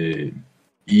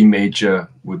E major,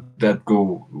 would that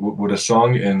go? Would a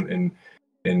song in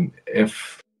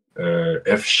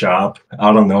F sharp?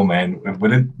 I don't know, man.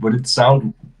 Would it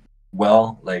sound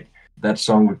well? Like that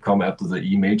song would come after the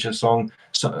E major song.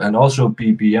 So and also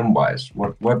BPM wise,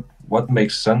 what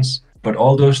makes sense? But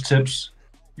all those tips,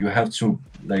 you have to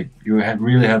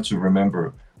really have to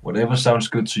remember. Whatever sounds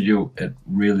good to you,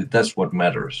 that's what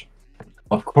matters.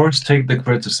 Of course, take the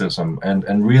criticism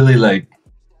and really like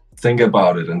think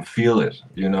about it and feel it,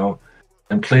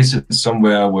 and place it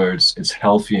somewhere where it's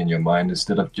healthy in your mind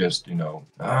instead of just,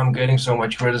 I'm getting so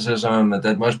much criticism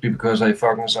that must be because I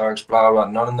fucking sucks, blah blah.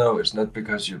 No, no, no, it's not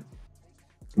because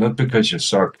you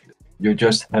suck. You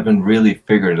just haven't really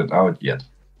figured it out yet.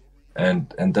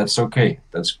 And that's okay.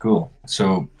 That's cool.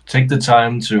 So take the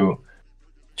time to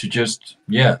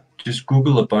just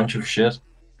Google a bunch of shit,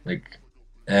 like,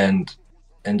 and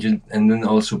and then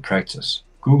also practice.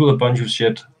 Google a bunch of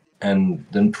shit and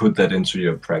then put that into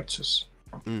your practice,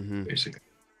 Mm-hmm. basically.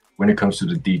 When it comes to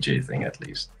the DJ thing, at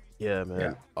least. Yeah, Yeah.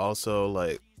 man. Also,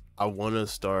 like, I want to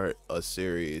start a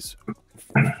series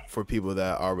for people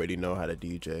that already know how to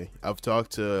DJ. I've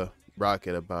talked to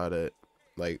Rocket about it.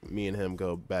 Like, me and him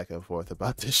go back and forth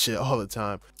about this shit all the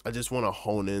time. I just want to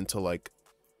hone into like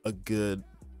a good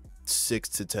 6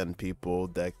 to 10 people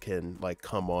that can like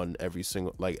come on every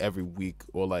week,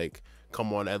 or like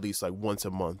come on at least like once a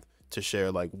month to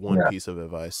share like one Yeah. piece of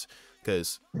advice.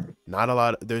 Because not a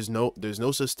lot, there's no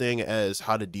such thing as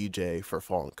how to DJ for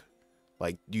funk.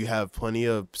 Like, you have plenty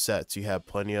of sets, you have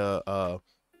plenty of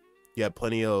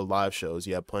live shows,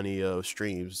 you have plenty of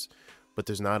streams, but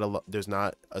there's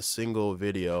not a single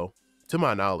video, to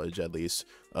my knowledge at least,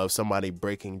 of somebody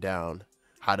breaking down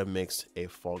how to mix a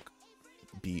funk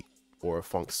beat or a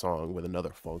funk song with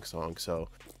another funk song. So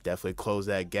definitely close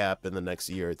that gap in the next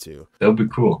year or two. That'll be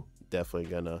cool. Definitely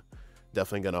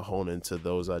gonna hone into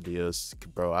those ideas,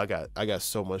 bro. I got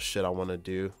so much shit I want to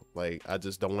do. Like, I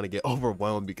just don't want to get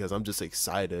overwhelmed because I'm just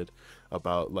excited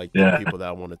about like the Yeah. people that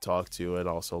I want to talk to, and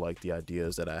also like the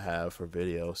ideas that I have for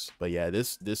videos. But yeah,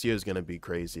 this year is gonna be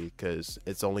crazy because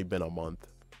it's only been a month.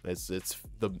 It's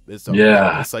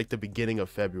Yeah. like the beginning of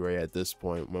February at this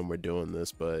point when we're doing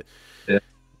this. But Yeah.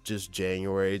 just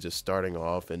January, just starting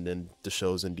off, and then the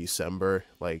shows in December,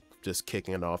 like just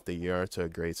kicking off the year to a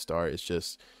great start.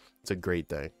 It's a great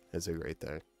thing. It's a great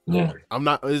thing. Yeah. I'm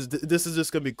not. This is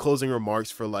just gonna be closing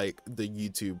remarks for like the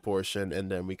YouTube portion, and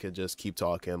then we could just keep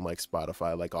talking like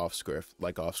Spotify, like off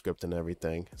script and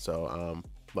everything. So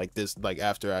like this, like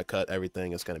after I cut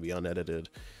everything, it's gonna be unedited,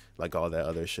 like all that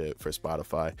other shit for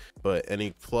Spotify. But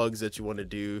any plugs that you want to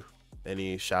do,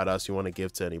 any shout outs you want to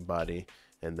give to anybody,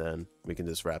 and then we can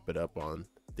just wrap it up on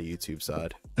the YouTube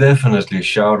side. Definitely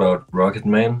shout out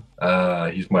Rocketman.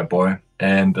 He's my boy.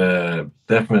 And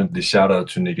definitely shout out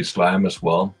to Nicky Slime as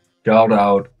well. Shout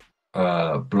out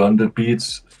Blunted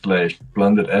Beats /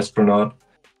 Blunted Astronaut.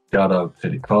 Shout out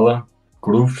Teddy Color,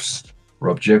 Grooves,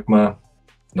 Rob Jigma,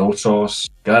 No Sauce.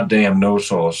 Goddamn No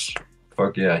Sauce.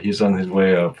 Fuck yeah, he's on his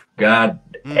way up. God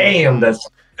damn, that's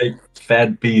big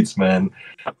fat beats, man.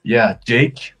 Yeah,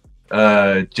 Jake.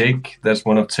 Jake, that's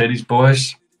one of Teddy's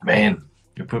boys. Man,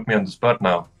 you put me on the spot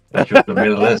now. I should have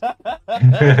made a list.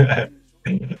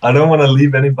 I don't want to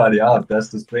leave anybody out. That's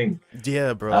the thing.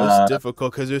 Yeah, bro, it's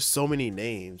difficult because there's so many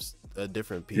names of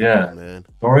different people, man.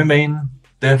 Storymain,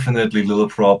 definitely little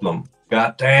problem.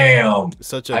 God damn.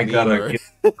 Such a I gotta give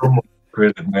so much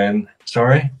credit, man.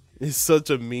 Sorry? He's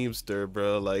such a memester,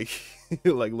 bro. Like,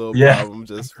 like Lil Problem,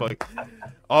 just fuck,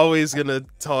 always gonna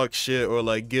talk shit or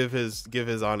like give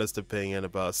his honest opinion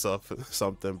about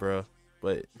something, bro.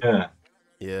 But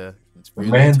yeah, it's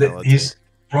really man, he's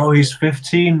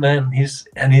 15, man. He's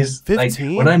 15? Like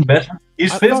when I met him,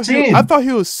 he's 15. I thought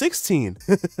he was 16.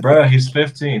 Bro, he's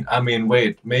 15. I mean,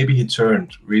 wait, maybe he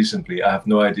turned recently. I have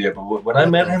no idea. But when I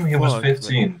met him, he was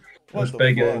 15. It was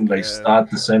back in like start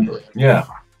December. Yeah.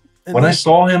 And when I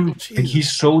saw him, like,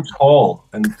 he's so tall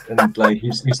and like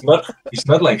he's not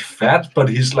like fat, but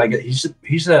he's like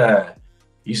he's a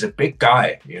big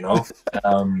guy, you know.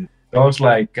 So I was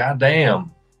like, God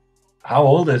damn, how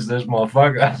old is this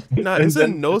motherfucker? Nah,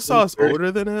 isn't No Sauce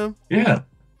older than him? Yeah.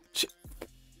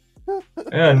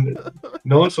 And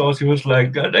No Sauce, he was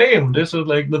like, God damn, this is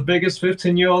like the biggest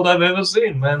 15-year-old I've ever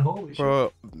seen, man. Holy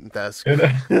bro, shit. That's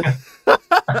that's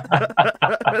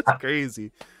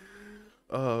crazy.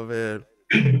 Oh man.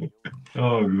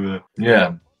 Oh good.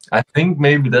 Yeah. I think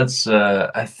maybe that's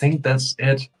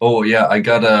it. Oh yeah, I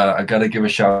gotta give a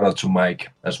shout out to Mike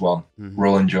as well.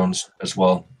 Roland Jones as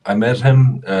well. I met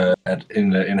him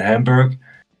in Hamburg,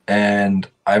 and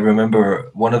I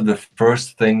remember one of the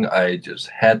first thing I just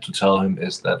had to tell him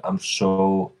is that I'm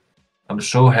so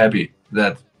happy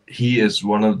that he is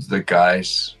one of the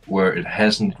guys where it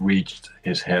hasn't reached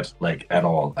his head like at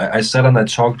all. I sat and I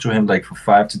talked to him like for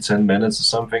 5 to 10 minutes or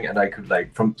something, and I could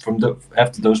like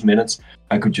after those minutes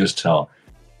I could just tell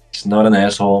he's not an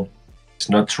asshole. He's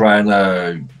not trying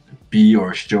to be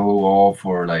or show off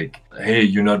or like, hey,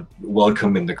 you're not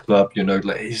welcome in the club. You know,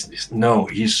 like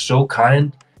he's so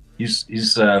kind. He's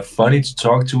funny to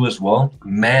talk to as well.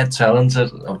 Mad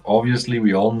talented, obviously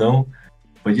we all know.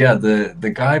 But yeah,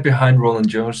 the guy behind Roland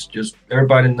Jones, just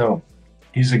everybody know,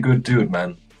 he's a good dude,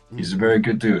 man. He's a very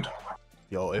good dude.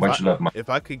 Yo, if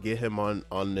I could get him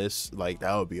on this, like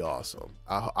that would be awesome.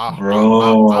 I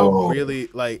really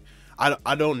like.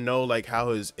 I don't know like how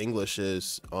his English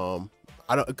is.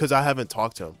 Because I haven't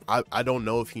talked to him. I don't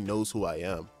know if he knows who I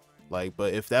am. Like,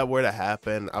 but if that were to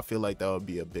happen, I feel like that would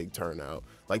be a big turnout.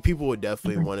 Like people would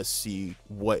definitely want to see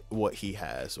what he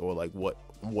has, or like not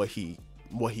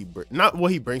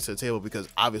what he brings to the table, because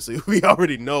obviously we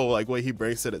already know like what he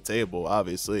brings to the table,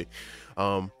 obviously.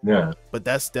 Yeah, but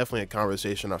that's definitely a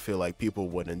conversation I feel like people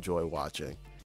would enjoy watching.